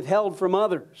perhaps withheld from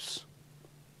others.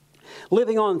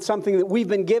 living on something that we've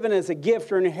been given as a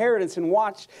gift or an inheritance and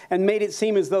watched and made it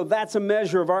seem as though that's a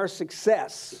measure of our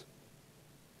success.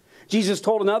 Jesus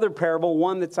told another parable,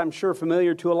 one that's I'm sure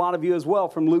familiar to a lot of you as well,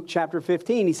 from Luke chapter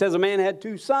 15. He says a man had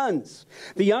 2 sons.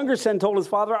 The younger son told his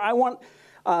father, I want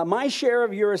my share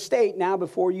of your estate now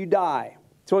before you die.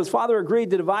 So his father agreed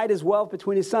to divide his wealth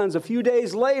between his sons. A few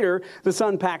days later, the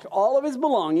son packed all of his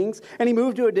belongings and he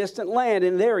moved to a distant land.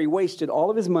 And there he wasted all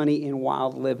of his money in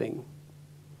wild living.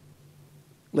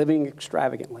 Living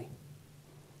extravagantly.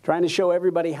 Trying to show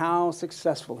everybody how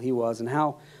successful he was and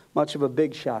how much of a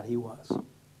big shot he was.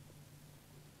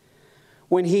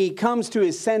 When he comes to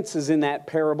his senses in that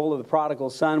parable of the prodigal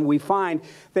son, we find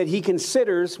that he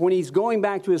considers, when he's going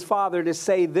back to his father, to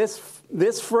say this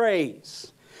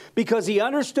phrase. Because he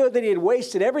understood that he had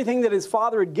wasted everything that his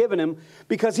father had given him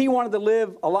because he wanted to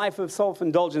live a life of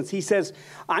self-indulgence. He says,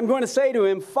 I'm going to say to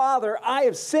him, Father, I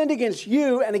have sinned against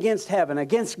you and against heaven,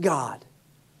 against God.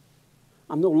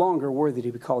 I'm no longer worthy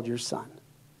to be called your son.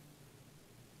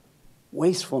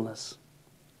 Wastefulness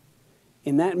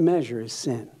in that measure is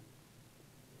sin.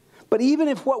 But even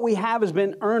if what we have has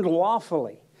been earned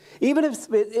lawfully, even if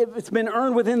it's been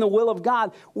earned within the will of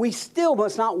God, we still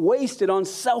must not waste it on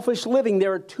selfish living.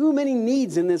 There are too many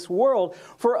needs in this world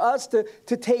for us to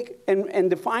take and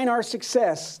define our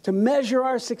success, to measure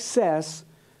our success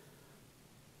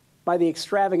by the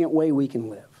extravagant way we can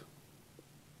live.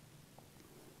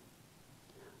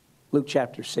 Luke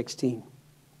chapter 16.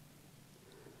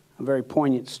 A very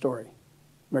poignant story,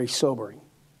 very sobering.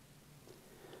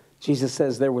 Jesus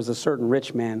says there was a certain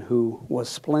rich man who was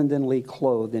splendidly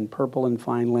clothed in purple and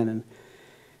fine linen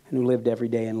and who lived every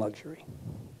day in luxury.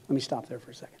 Let me stop there for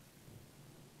a second.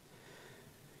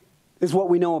 This is what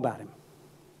we know about him.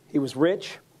 He was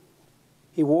rich.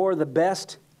 He wore the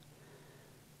best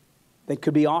that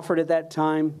could be offered at that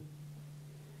time.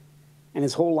 And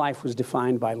his whole life was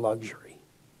defined by luxury.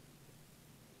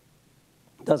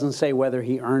 It doesn't say whether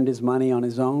he earned his money on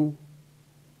his own.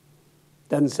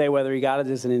 Doesn't say whether he got it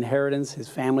as an inheritance. His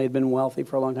family had been wealthy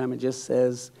for a long time. It just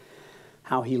says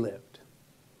how he lived.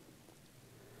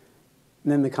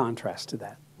 And then the contrast to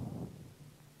that.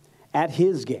 At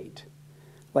his gate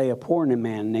lay a poor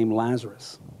man named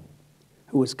Lazarus,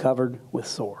 who was covered with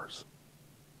sores.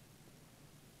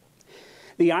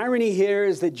 The irony here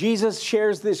is that Jesus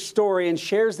shares this story and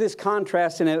shares this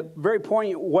contrast in a very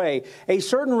poignant way. A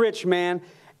certain rich man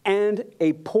and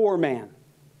a poor man.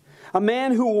 A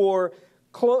man who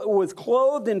was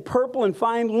clothed in purple and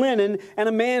fine linen, and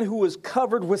a man who was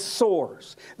covered with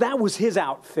sores. That was his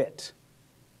outfit.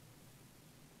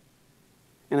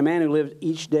 And a man who lived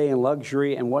each day in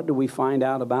luxury. And what do we find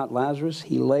out about Lazarus?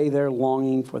 He lay there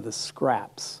longing for the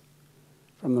scraps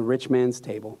from the rich man's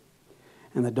table,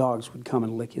 and the dogs would come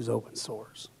and lick his open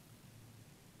sores.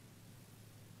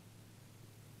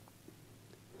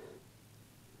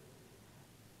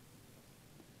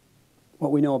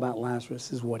 What we know about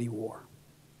Lazarus is what he wore.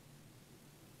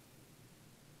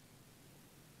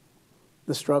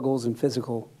 The struggles and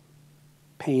physical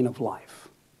pain of life.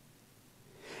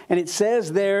 And it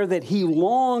says there that he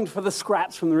longed for the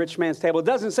scraps from the rich man's table. It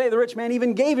doesn't say the rich man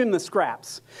even gave him the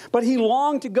scraps. But he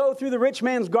longed to go through the rich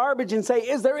man's garbage and say,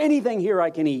 is there anything here I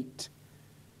can eat?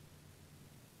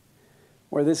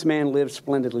 Where this man lived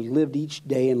splendidly, lived each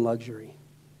day in luxury.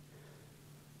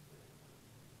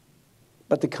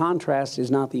 But the contrast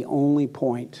is not the only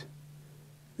point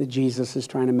that Jesus is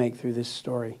trying to make through this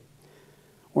story.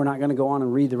 We're not going to go on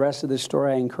and read the rest of this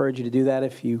story. I encourage you to do that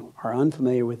if you are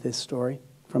unfamiliar with this story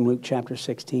from Luke chapter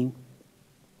 16.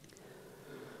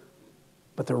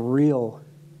 But the real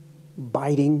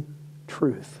biting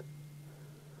truth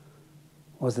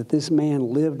was that this man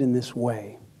lived in this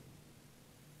way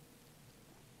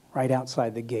right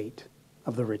outside the gate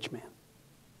of the rich man.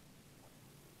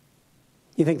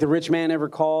 You think the rich man ever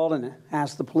called and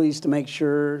asked the police to make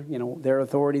sure, their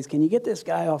authorities, can you get this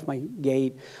guy off my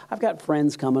gate? I've got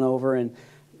friends coming over, and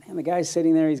the guy's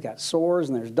sitting there, he's got sores,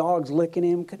 and there's dogs licking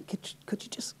him. Could you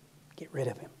just get rid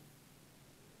of him?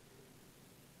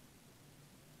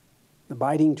 The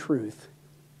biting truth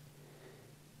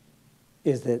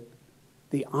is that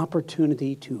the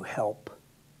opportunity to help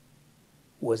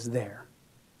was there.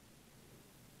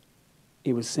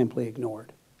 It was simply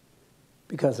ignored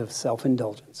because of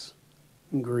self-indulgence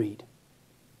and greed.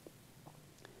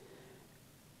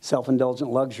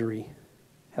 Self-indulgent luxury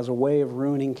has a way of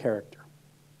ruining character.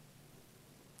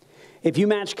 If you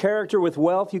match character with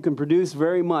wealth, you can produce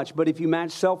very much. But if you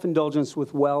match self-indulgence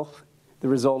with wealth, the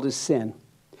result is sin.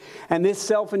 And this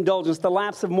self-indulgence, the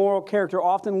lapse of moral character,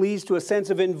 often leads to a sense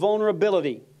of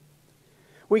invulnerability.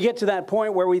 We get to that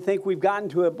point where we think we've gotten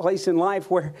to a place in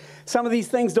life where some of these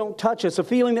things don't touch us, a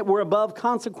feeling that we're above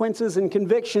consequences and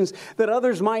convictions that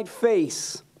others might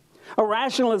face, a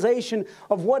rationalization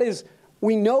of what is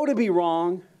we know to be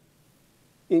wrong.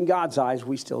 In God's eyes,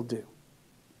 we still do.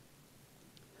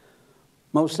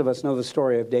 Most of us know the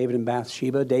story of David and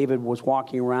Bathsheba. David was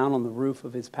walking around on the roof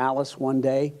of his palace one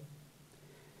day.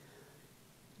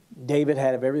 David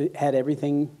had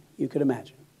everything you could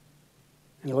imagine.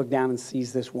 And he looked down and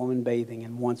sees this woman bathing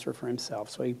and wants her for himself.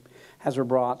 So he has her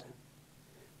brought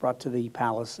to the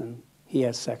palace, and he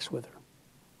has sex with her.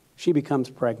 She becomes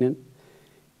pregnant.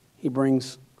 He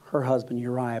brings her husband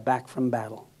Uriah back from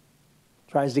battle.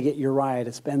 Tries to get Uriah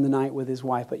to spend the night with his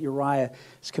wife, but Uriah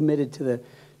is committed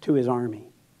to his army,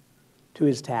 to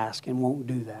his task, and won't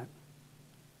do that.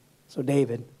 So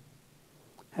David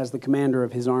has the commander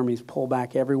of his armies pull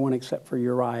back everyone except for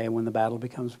Uriah when the battle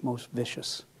becomes most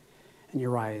vicious, and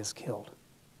Uriah is killed.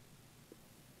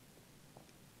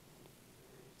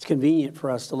 It's convenient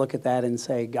for us to look at that and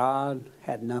say, God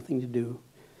had nothing to do.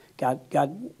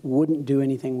 God wouldn't do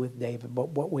anything with David, but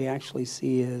what we actually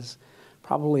see is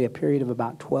probably a period of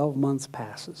about 12 months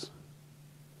passes.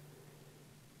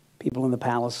 People in the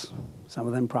palace, some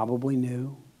of them probably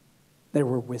knew. There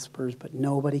were whispers, but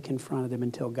nobody confronted him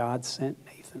until God sent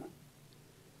Nathan.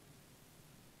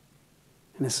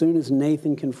 And as soon as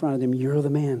Nathan confronted him, you're the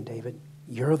man, David.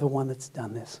 You're the one that's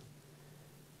done this.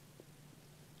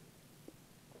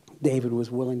 David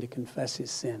was willing to confess his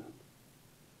sin.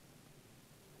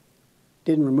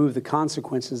 Didn't remove the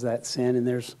consequences of that sin, and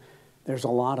there's a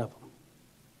lot of them.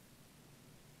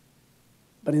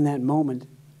 But in that moment,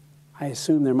 I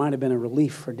assume there might have been a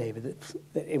relief for David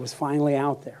that it was finally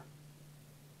out there.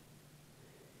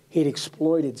 He had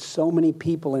exploited so many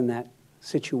people in that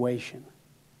situation.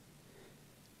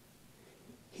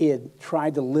 He had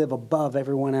tried to live above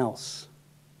everyone else,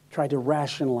 tried to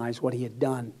rationalize what he had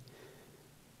done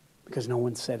because no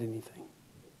one said anything.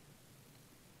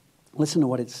 Listen to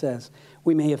what it says.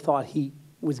 We may have thought he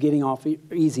was getting off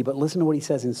easy, but listen to what he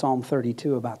says in Psalm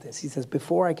 32 about this. He says,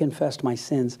 before I confessed my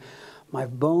sins, my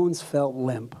bones felt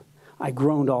limp. I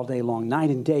groaned all day long. Night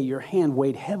and day, your hand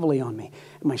weighed heavily on me,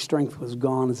 and my strength was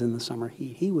gone as in the summer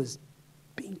heat. He was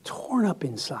being torn up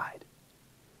inside.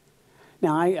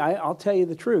 Now, I'll tell you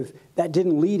the truth. That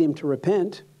didn't lead him to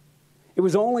repent. It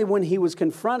was only when he was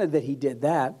confronted that he did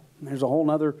that. And there's a whole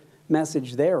other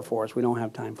message there for us we don't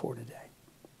have time for today.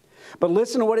 But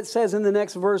listen to what it says in the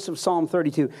next verse of Psalm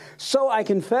 32. So I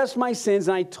confessed my sins,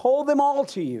 and I told them all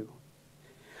to you.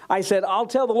 I said, I'll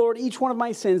tell the Lord each one of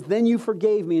my sins. Then you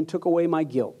forgave me and took away my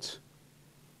guilt.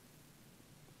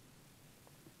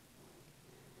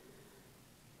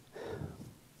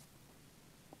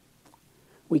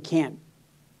 We can't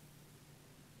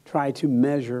try to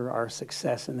measure our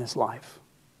success in this life.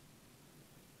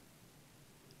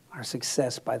 Our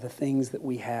success by the things that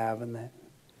we have and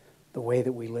the way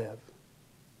that we live.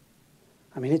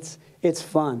 I mean, it's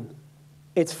fun.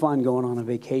 It's fun going on a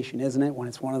vacation, isn't it? When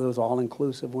it's one of those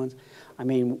all-inclusive ones. I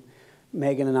mean,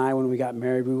 Megan and I, when we got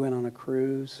married, we went on a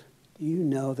cruise. Do you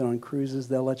know that on cruises,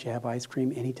 they'll let you have ice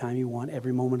cream anytime you want,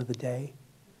 every moment of the day?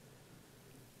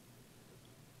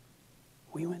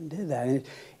 We went and did that, and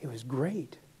it was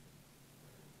great.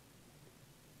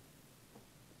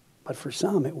 But for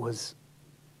some, this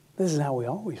is how we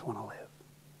always want to live.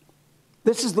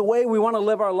 This is the way we want to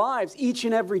live our lives each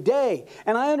and every day.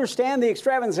 And I understand the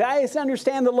extravagance. I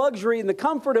understand the luxury and the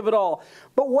comfort of it all.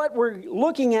 But what we're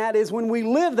looking at is when we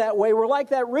live that way, we're like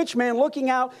that rich man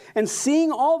looking out and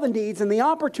seeing all the needs and the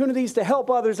opportunities to help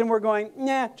others. And we're going,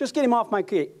 nah, just get him off my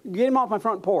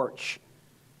front porch.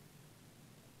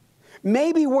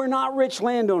 Maybe we're not rich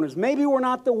landowners. Maybe we're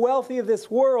not the wealthy of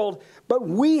this world. But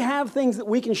we have things that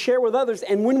we can share with others.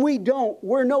 And when we don't,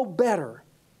 we're no better.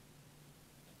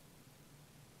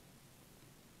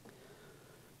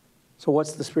 So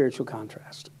what's the spiritual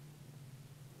contrast?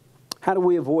 How do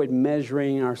we avoid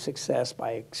measuring our success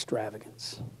by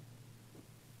extravagance?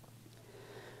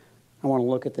 I want to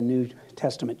look at the New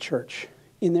Testament church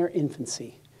in their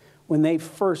infancy, when they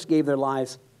first gave their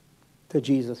lives to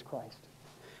Jesus Christ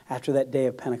after that day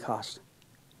of Pentecost.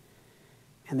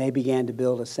 And they began to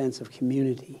build a sense of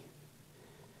community,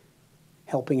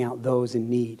 helping out those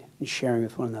in need and sharing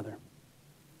with one another.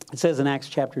 It says in Acts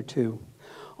chapter 2,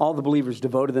 all the believers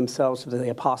devoted themselves to the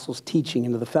apostles' teaching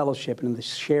and to the fellowship and to the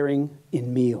sharing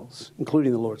in meals,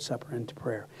 including the Lord's Supper and to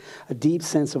prayer. A deep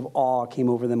sense of awe came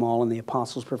over them all, and the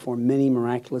apostles performed many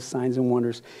miraculous signs and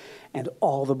wonders. And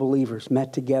all the believers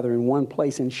met together in one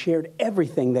place and shared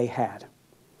everything they had.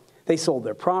 They sold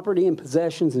their property and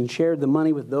possessions and shared the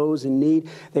money with those in need.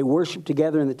 They worshiped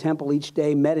together in the temple each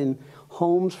day, met in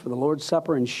homes for the Lord's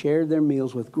Supper, and shared their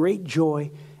meals with great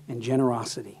joy and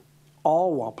generosity,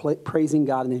 all while praising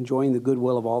God and enjoying the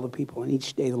goodwill of all the people. And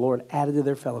each day the Lord added to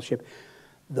their fellowship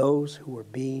those who were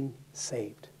being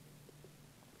saved.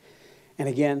 And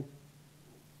again,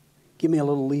 give me a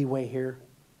little leeway here.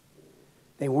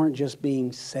 They weren't just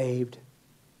being saved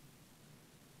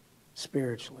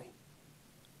spiritually.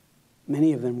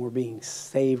 Many of them were being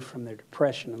saved from their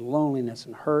depression and loneliness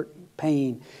and hurt and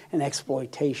pain and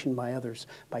exploitation by others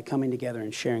by coming together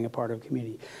and sharing a part of a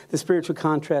community. The spiritual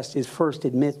contrast is, first,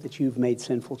 admit that you've made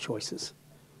sinful choices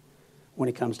when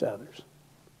it comes to others.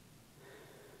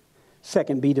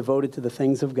 Second, be devoted to the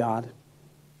things of God.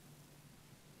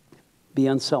 Be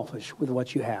unselfish with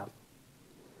what you have.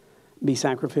 Be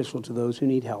sacrificial to those who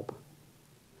need help.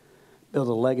 Build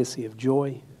a legacy of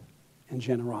joy and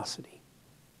generosity.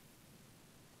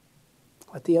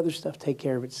 Let the other stuff take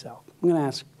care of itself. I'm going to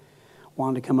ask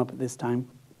Juan to come up at this time.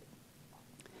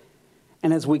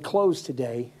 And as we close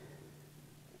today,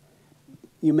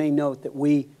 you may note that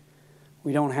we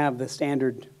don't have the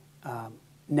standard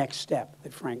next step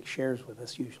that Frank shares with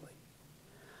us usually.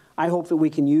 I hope that we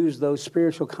can use those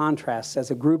spiritual contrasts as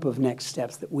a group of next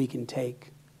steps that we can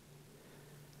take.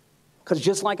 Because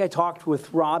just like I talked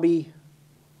with Robbie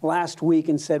last week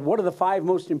and said, what are the 5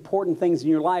 most important things in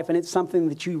your life? And it's something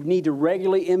that you need to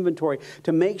regularly inventory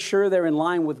to make sure they're in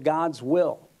line with God's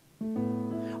will.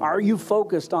 Are you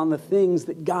focused on the things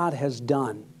that God has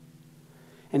done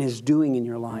and is doing in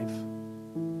your life?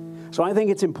 So I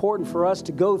think it's important for us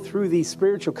to go through these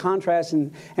spiritual contrasts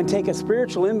and take a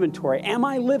spiritual inventory. Am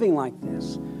I living like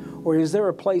this? Or is there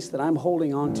a place that I'm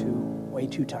holding on to way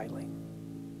too tightly?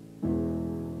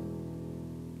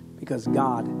 Because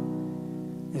God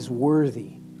is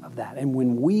worthy of that. And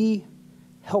when we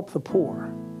help the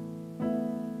poor,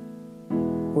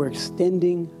 we're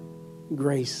extending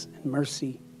grace and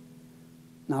mercy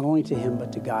not only to Him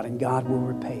but to God. And God will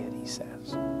repay it, He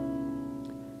says.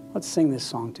 Let's sing this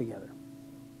song together.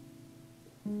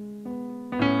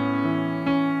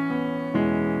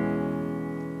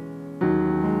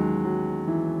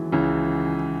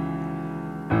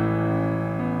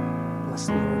 Bless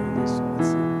the Lord in this song. Let's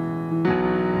sing.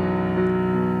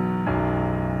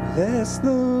 Bless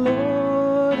the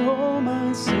Lord, oh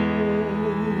my soul,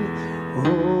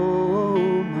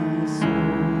 oh my soul.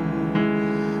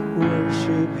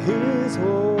 Worship His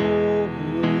holy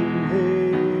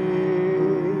name.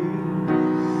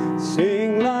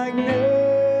 Sing like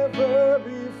never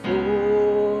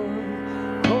before,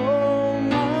 oh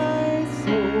my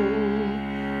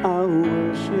soul. I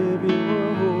worship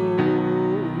your holy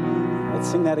name. Let's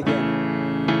sing that again.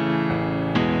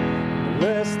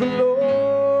 Bless the Lord.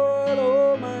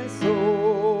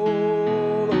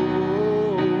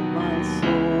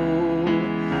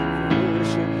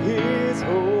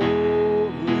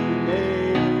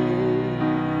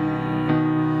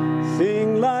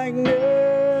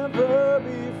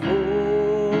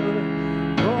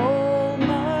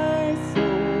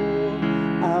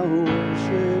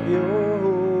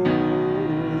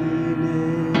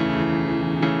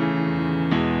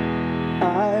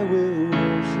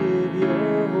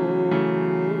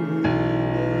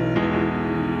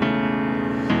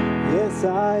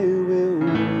 I will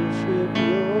worship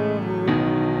your holy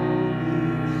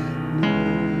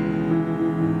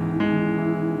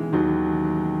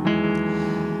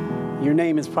name. Your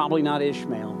name is probably not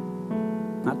Ishmael.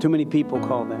 Not too many people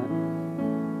call that.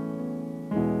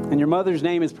 And your mother's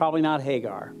name is probably not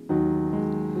Hagar.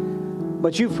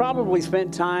 But you've probably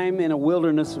spent time in a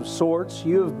wilderness of sorts.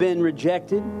 You have been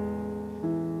rejected.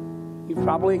 You've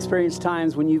probably experienced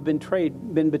times when you've been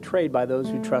betrayed by those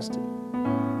who trusted.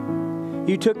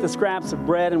 You took the scraps of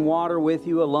bread and water with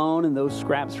you alone, and those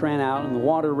scraps ran out, and the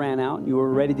water ran out, and you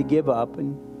were ready to give up,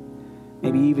 and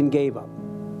maybe even gave up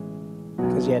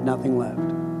because you had nothing left.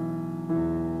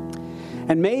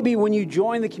 And maybe when you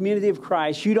joined the community of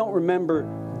Christ, you don't remember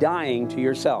dying to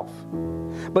yourself.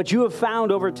 But you have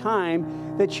found over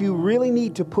time that you really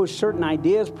need to push certain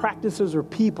ideas, practices, or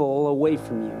people away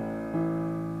from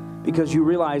you because you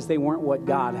realized they weren't what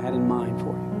God had in mind for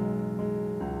you.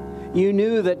 You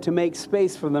knew that to make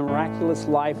space for the miraculous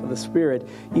life of the Spirit,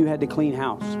 you had to clean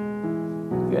house.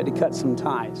 You had to cut some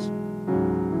ties.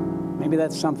 Maybe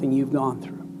that's something you've gone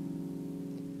through.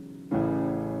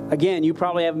 Again, you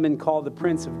probably haven't been called the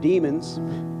prince of demons.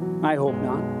 I hope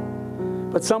not.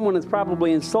 But someone has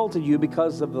probably insulted you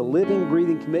because of the living,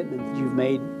 breathing commitment that you've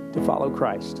made to follow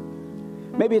Christ.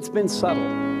 Maybe it's been subtle.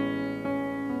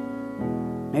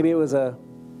 Maybe it was a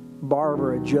barb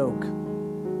or a joke.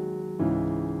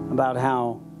 about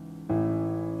how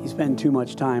you spend too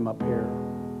much time up here.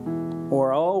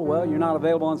 Or, oh, well, you're not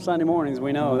available on Sunday mornings.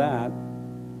 We know that.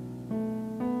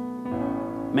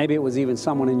 Maybe it was even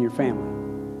someone in your family.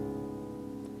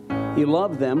 You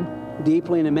love them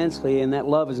deeply and immensely, and that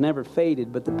love has never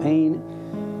faded, but the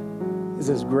pain is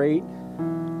as great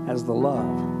as the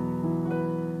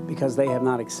love because they have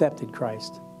not accepted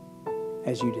Christ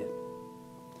as you did.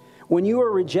 When you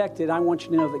are rejected, I want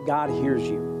you to know that God hears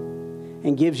you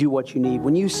and gives you what you need.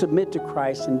 When you submit to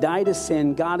Christ and die to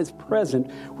sin, God is present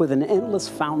with an endless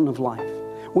fountain of life.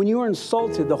 When you are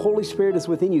insulted, the Holy Spirit is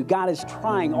within you. God is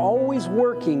trying, always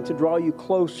working to draw you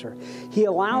closer. He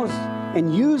allows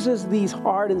and uses these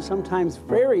hard and sometimes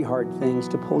very hard things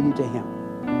to pull you to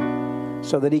Him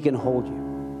so that He can hold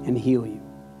you and heal you.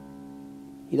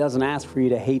 He doesn't ask for you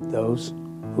to hate those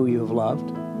who you have loved.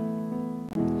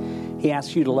 He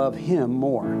asks you to love Him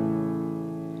more.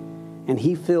 And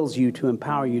He fills you to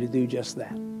empower you to do just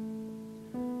that.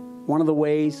 One of the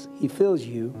ways He fills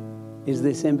you is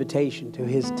this invitation to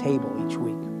His table each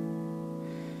week.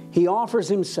 He offers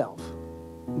Himself,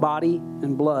 body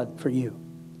and blood for you.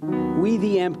 We,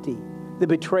 the empty, the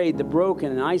betrayed, the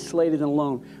broken and isolated and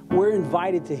alone, we're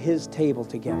invited to His table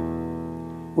together,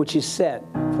 which is set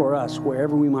for us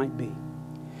wherever we might be.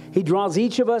 He draws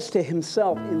each of us to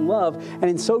Himself in love, and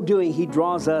in so doing, He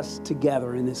draws us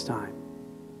together in this time.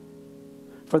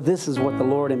 For this is what the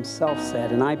Lord Himself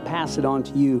said, and I pass it on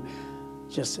to you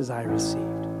just as I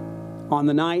received. On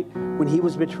the night when He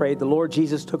was betrayed, the Lord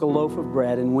Jesus took a loaf of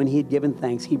bread, and when He had given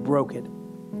thanks, He broke it.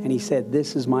 And He said,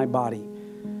 "This is my body,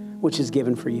 which is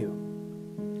given for you.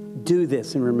 Do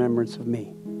this in remembrance of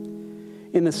me."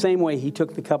 In the same way, He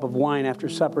took the cup of wine after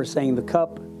supper, saying, "The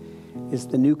cup is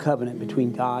the new covenant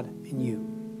between God and you,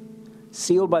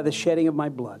 sealed by the shedding of my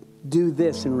blood. Do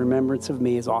this in remembrance of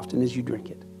me as often as you drink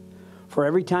it. For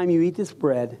every time you eat this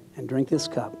bread and drink this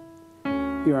cup,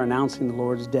 you are announcing the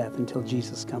Lord's death until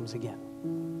Jesus comes again."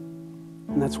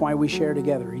 And that's why we share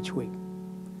together each week.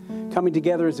 Coming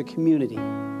together as a community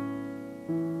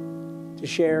to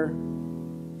share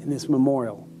in this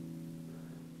memorial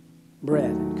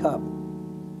bread and cup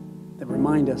that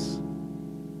remind us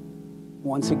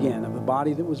once again of the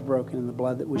body that was broken and the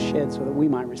blood that was shed so that we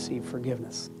might receive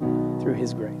forgiveness through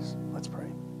His grace. Let's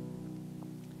pray.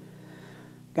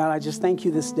 God, I just thank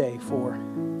you this day for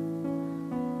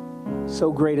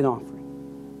so great an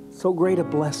offering, so great a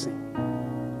blessing.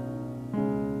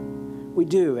 We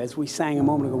do, as we sang a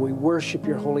moment ago, we worship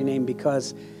your holy name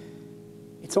because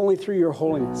it's only through your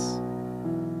holiness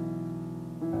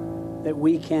that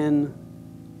we can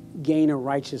gain a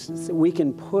righteousness, that we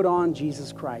can put on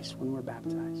Jesus Christ when we're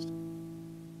baptized,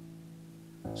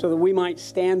 so that we might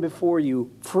stand before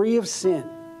you free of sin,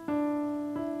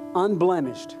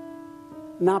 unblemished,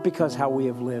 not because how we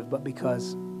have lived, but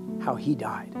because how He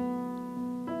died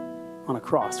on a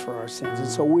cross for our sins. And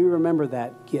so we remember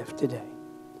that gift today.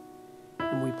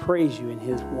 And we praise you in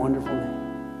His wonderful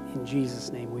name. In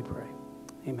Jesus' name we pray.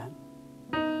 Amen.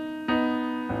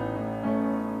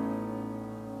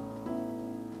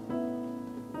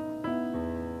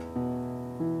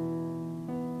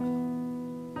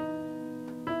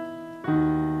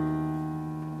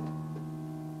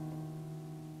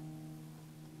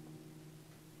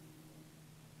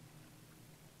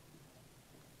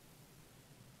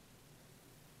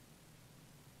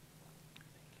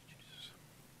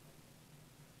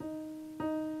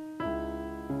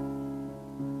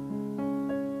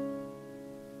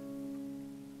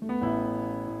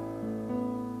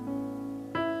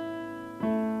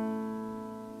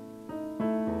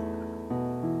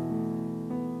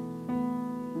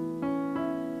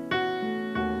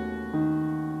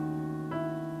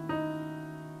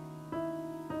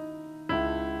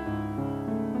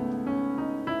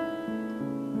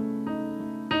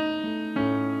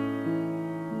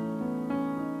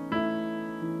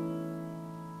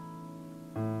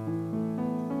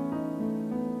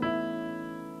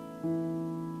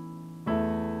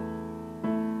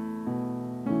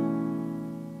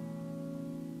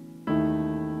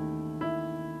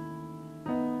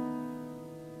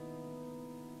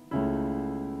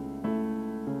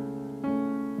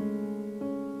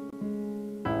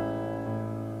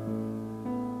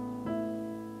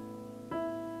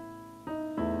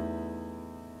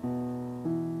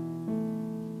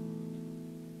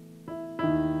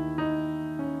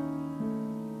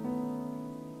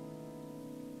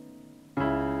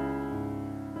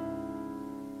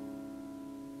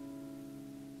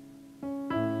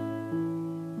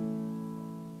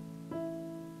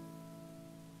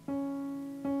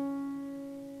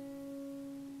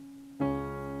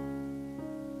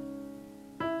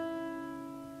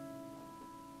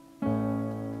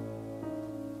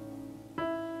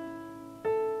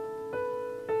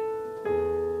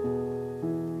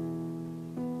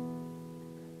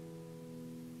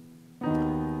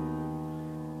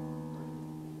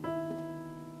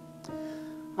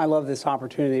 I love this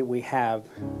opportunity that we have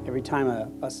every time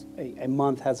a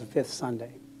month has a fifth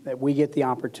Sunday, that we get the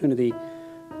opportunity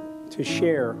to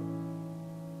share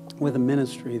with a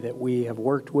ministry that we have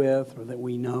worked with or that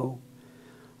we know,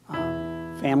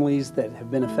 families that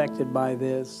have been affected by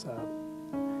this,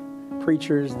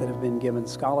 preachers that have been given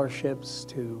scholarships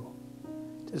to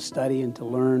study and to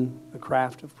learn the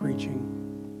craft of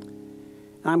preaching.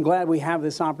 And I'm glad we have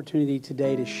this opportunity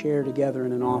today to share together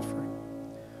in an offering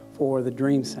for the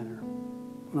Dream Center,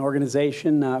 an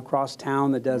organization across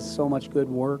town that does so much good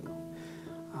work.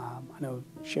 I know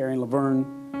Sherry and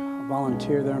Laverne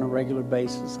volunteer there on a regular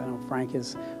basis. I know Frank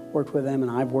has worked with them,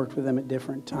 and I've worked with them at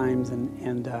different times,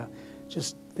 and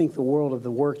just think the world of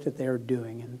the work that they're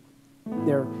doing. And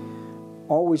they're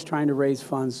always trying to raise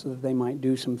funds so that they might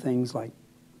do some things like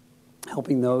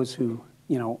helping those who,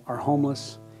 are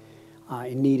homeless,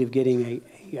 in need of getting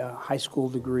a high school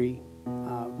degree,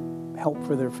 help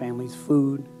for their families,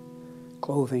 food,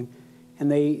 clothing. And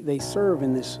they serve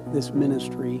in this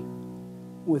ministry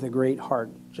with a great heart,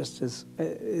 just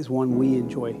as one we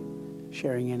enjoy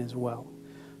sharing in as well.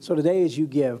 So today as you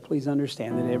give, please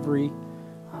understand that every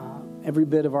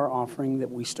bit of our offering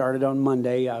that we started on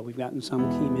Monday, we've gotten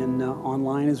some came in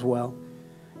online as well,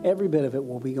 every bit of it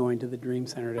will be going to the Dream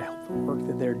Center to help the work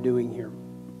that they're doing here.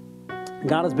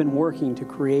 God has been working to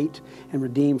create and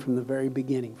redeem from the very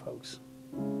beginning, folks.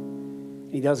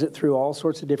 He does it through all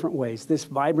sorts of different ways. This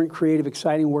vibrant, creative,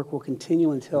 exciting work will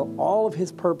continue until all of his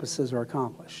purposes are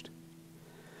accomplished.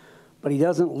 But he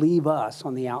doesn't leave us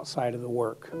on the outside of the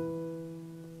work.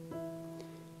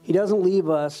 He doesn't leave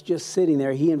us just sitting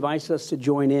there. He invites us to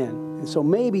join in. And so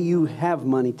maybe you have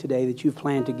money today that you've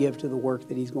planned to give to the work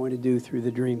that he's going to do through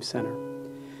the Dream Center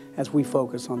as we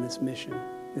focus on this mission,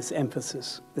 this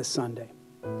emphasis this Sunday.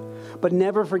 But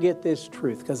never forget this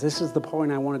truth, because this is the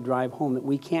point I want to drive home, that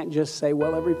we can't just say,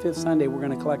 well, every fifth Sunday we're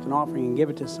going to collect an offering and give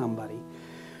it to somebody.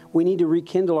 We need to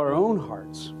rekindle our own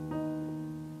hearts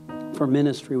for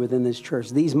ministry within this church.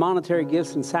 These monetary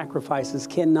gifts and sacrifices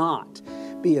cannot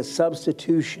be a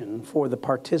substitution for the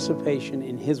participation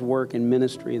in his work and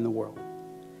ministry in the world.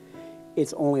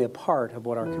 It's only a part of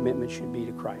what our commitment should be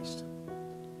to Christ.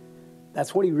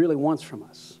 That's what he really wants from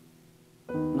us.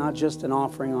 Not just an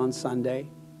offering on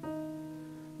Sunday,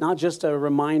 not just a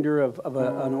reminder of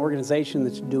an organization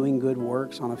that's doing good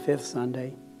works on a fifth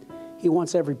Sunday. He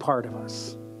wants every part of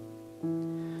us.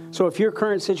 So if your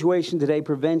current situation today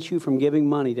prevents you from giving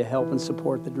money to help and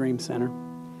support the Dream Center,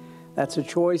 that's a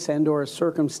choice and or a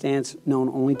circumstance known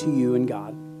only to you and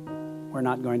God. We're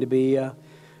not going to be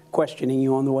questioning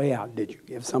you on the way out. Did you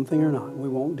give something or not? We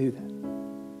won't do that.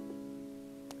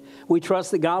 We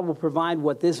trust that God will provide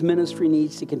what this ministry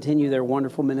needs to continue their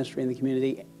wonderful ministry in the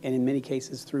community, and in many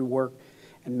cases through work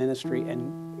and ministry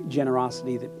and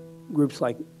generosity that groups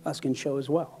like us can show as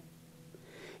well.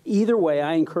 Either way,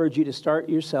 I encourage you to start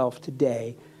yourself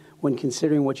today when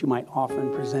considering what you might offer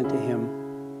and present to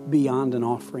him beyond an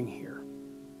offering here.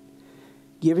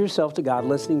 Give yourself to God,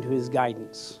 listening to his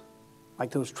guidance,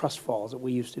 like those trust falls that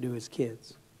we used to do as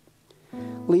kids.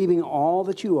 Leaving all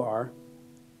that you are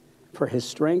for his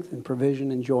strength and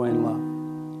provision and joy and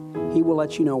love. He will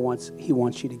let you know once he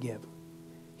wants you to give.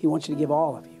 He wants you to give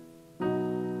all of you.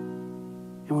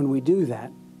 And when we do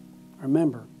that,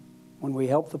 remember, when we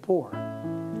help the poor,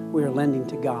 we are lending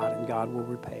to God, and God will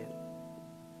repay it.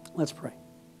 Let's pray,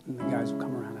 and the guys will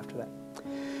come around after that.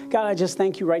 God, I just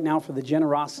thank you right now for the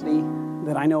generosity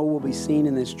that I know will be seen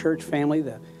in this church family,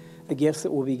 the gifts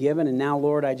that will be given. And now,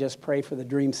 Lord, I just pray for the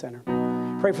Dream Center.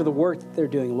 Pray for the work that they're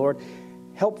doing, Lord.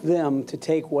 Help them to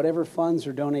take whatever funds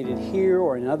are donated here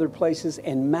or in other places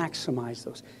and maximize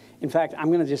those. In fact, I'm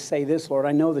going to just say this, Lord,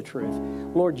 I know the truth.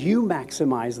 Lord, you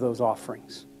maximize those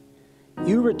offerings.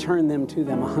 You return them to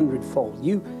them 100-fold.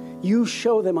 You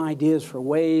show them ideas for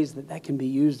ways that can be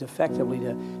used effectively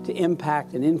to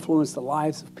impact and influence the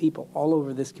lives of people all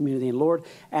over this community. And Lord,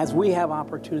 as we have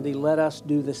opportunity, let us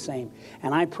do the same.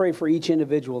 And I pray for each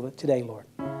individual today, Lord.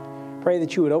 Pray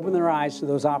that you would open their eyes to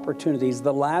those opportunities,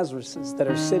 the Lazaruses that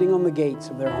are sitting on the gates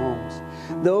of their homes,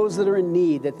 those that are in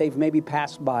need that they've maybe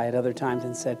passed by at other times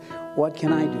and said, what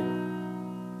can I do?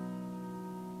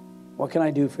 What can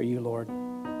I do for you, Lord,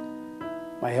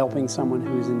 by helping someone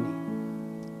who's in need?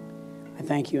 I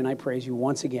thank you and I praise you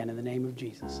once again in the name of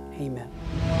Jesus. Amen.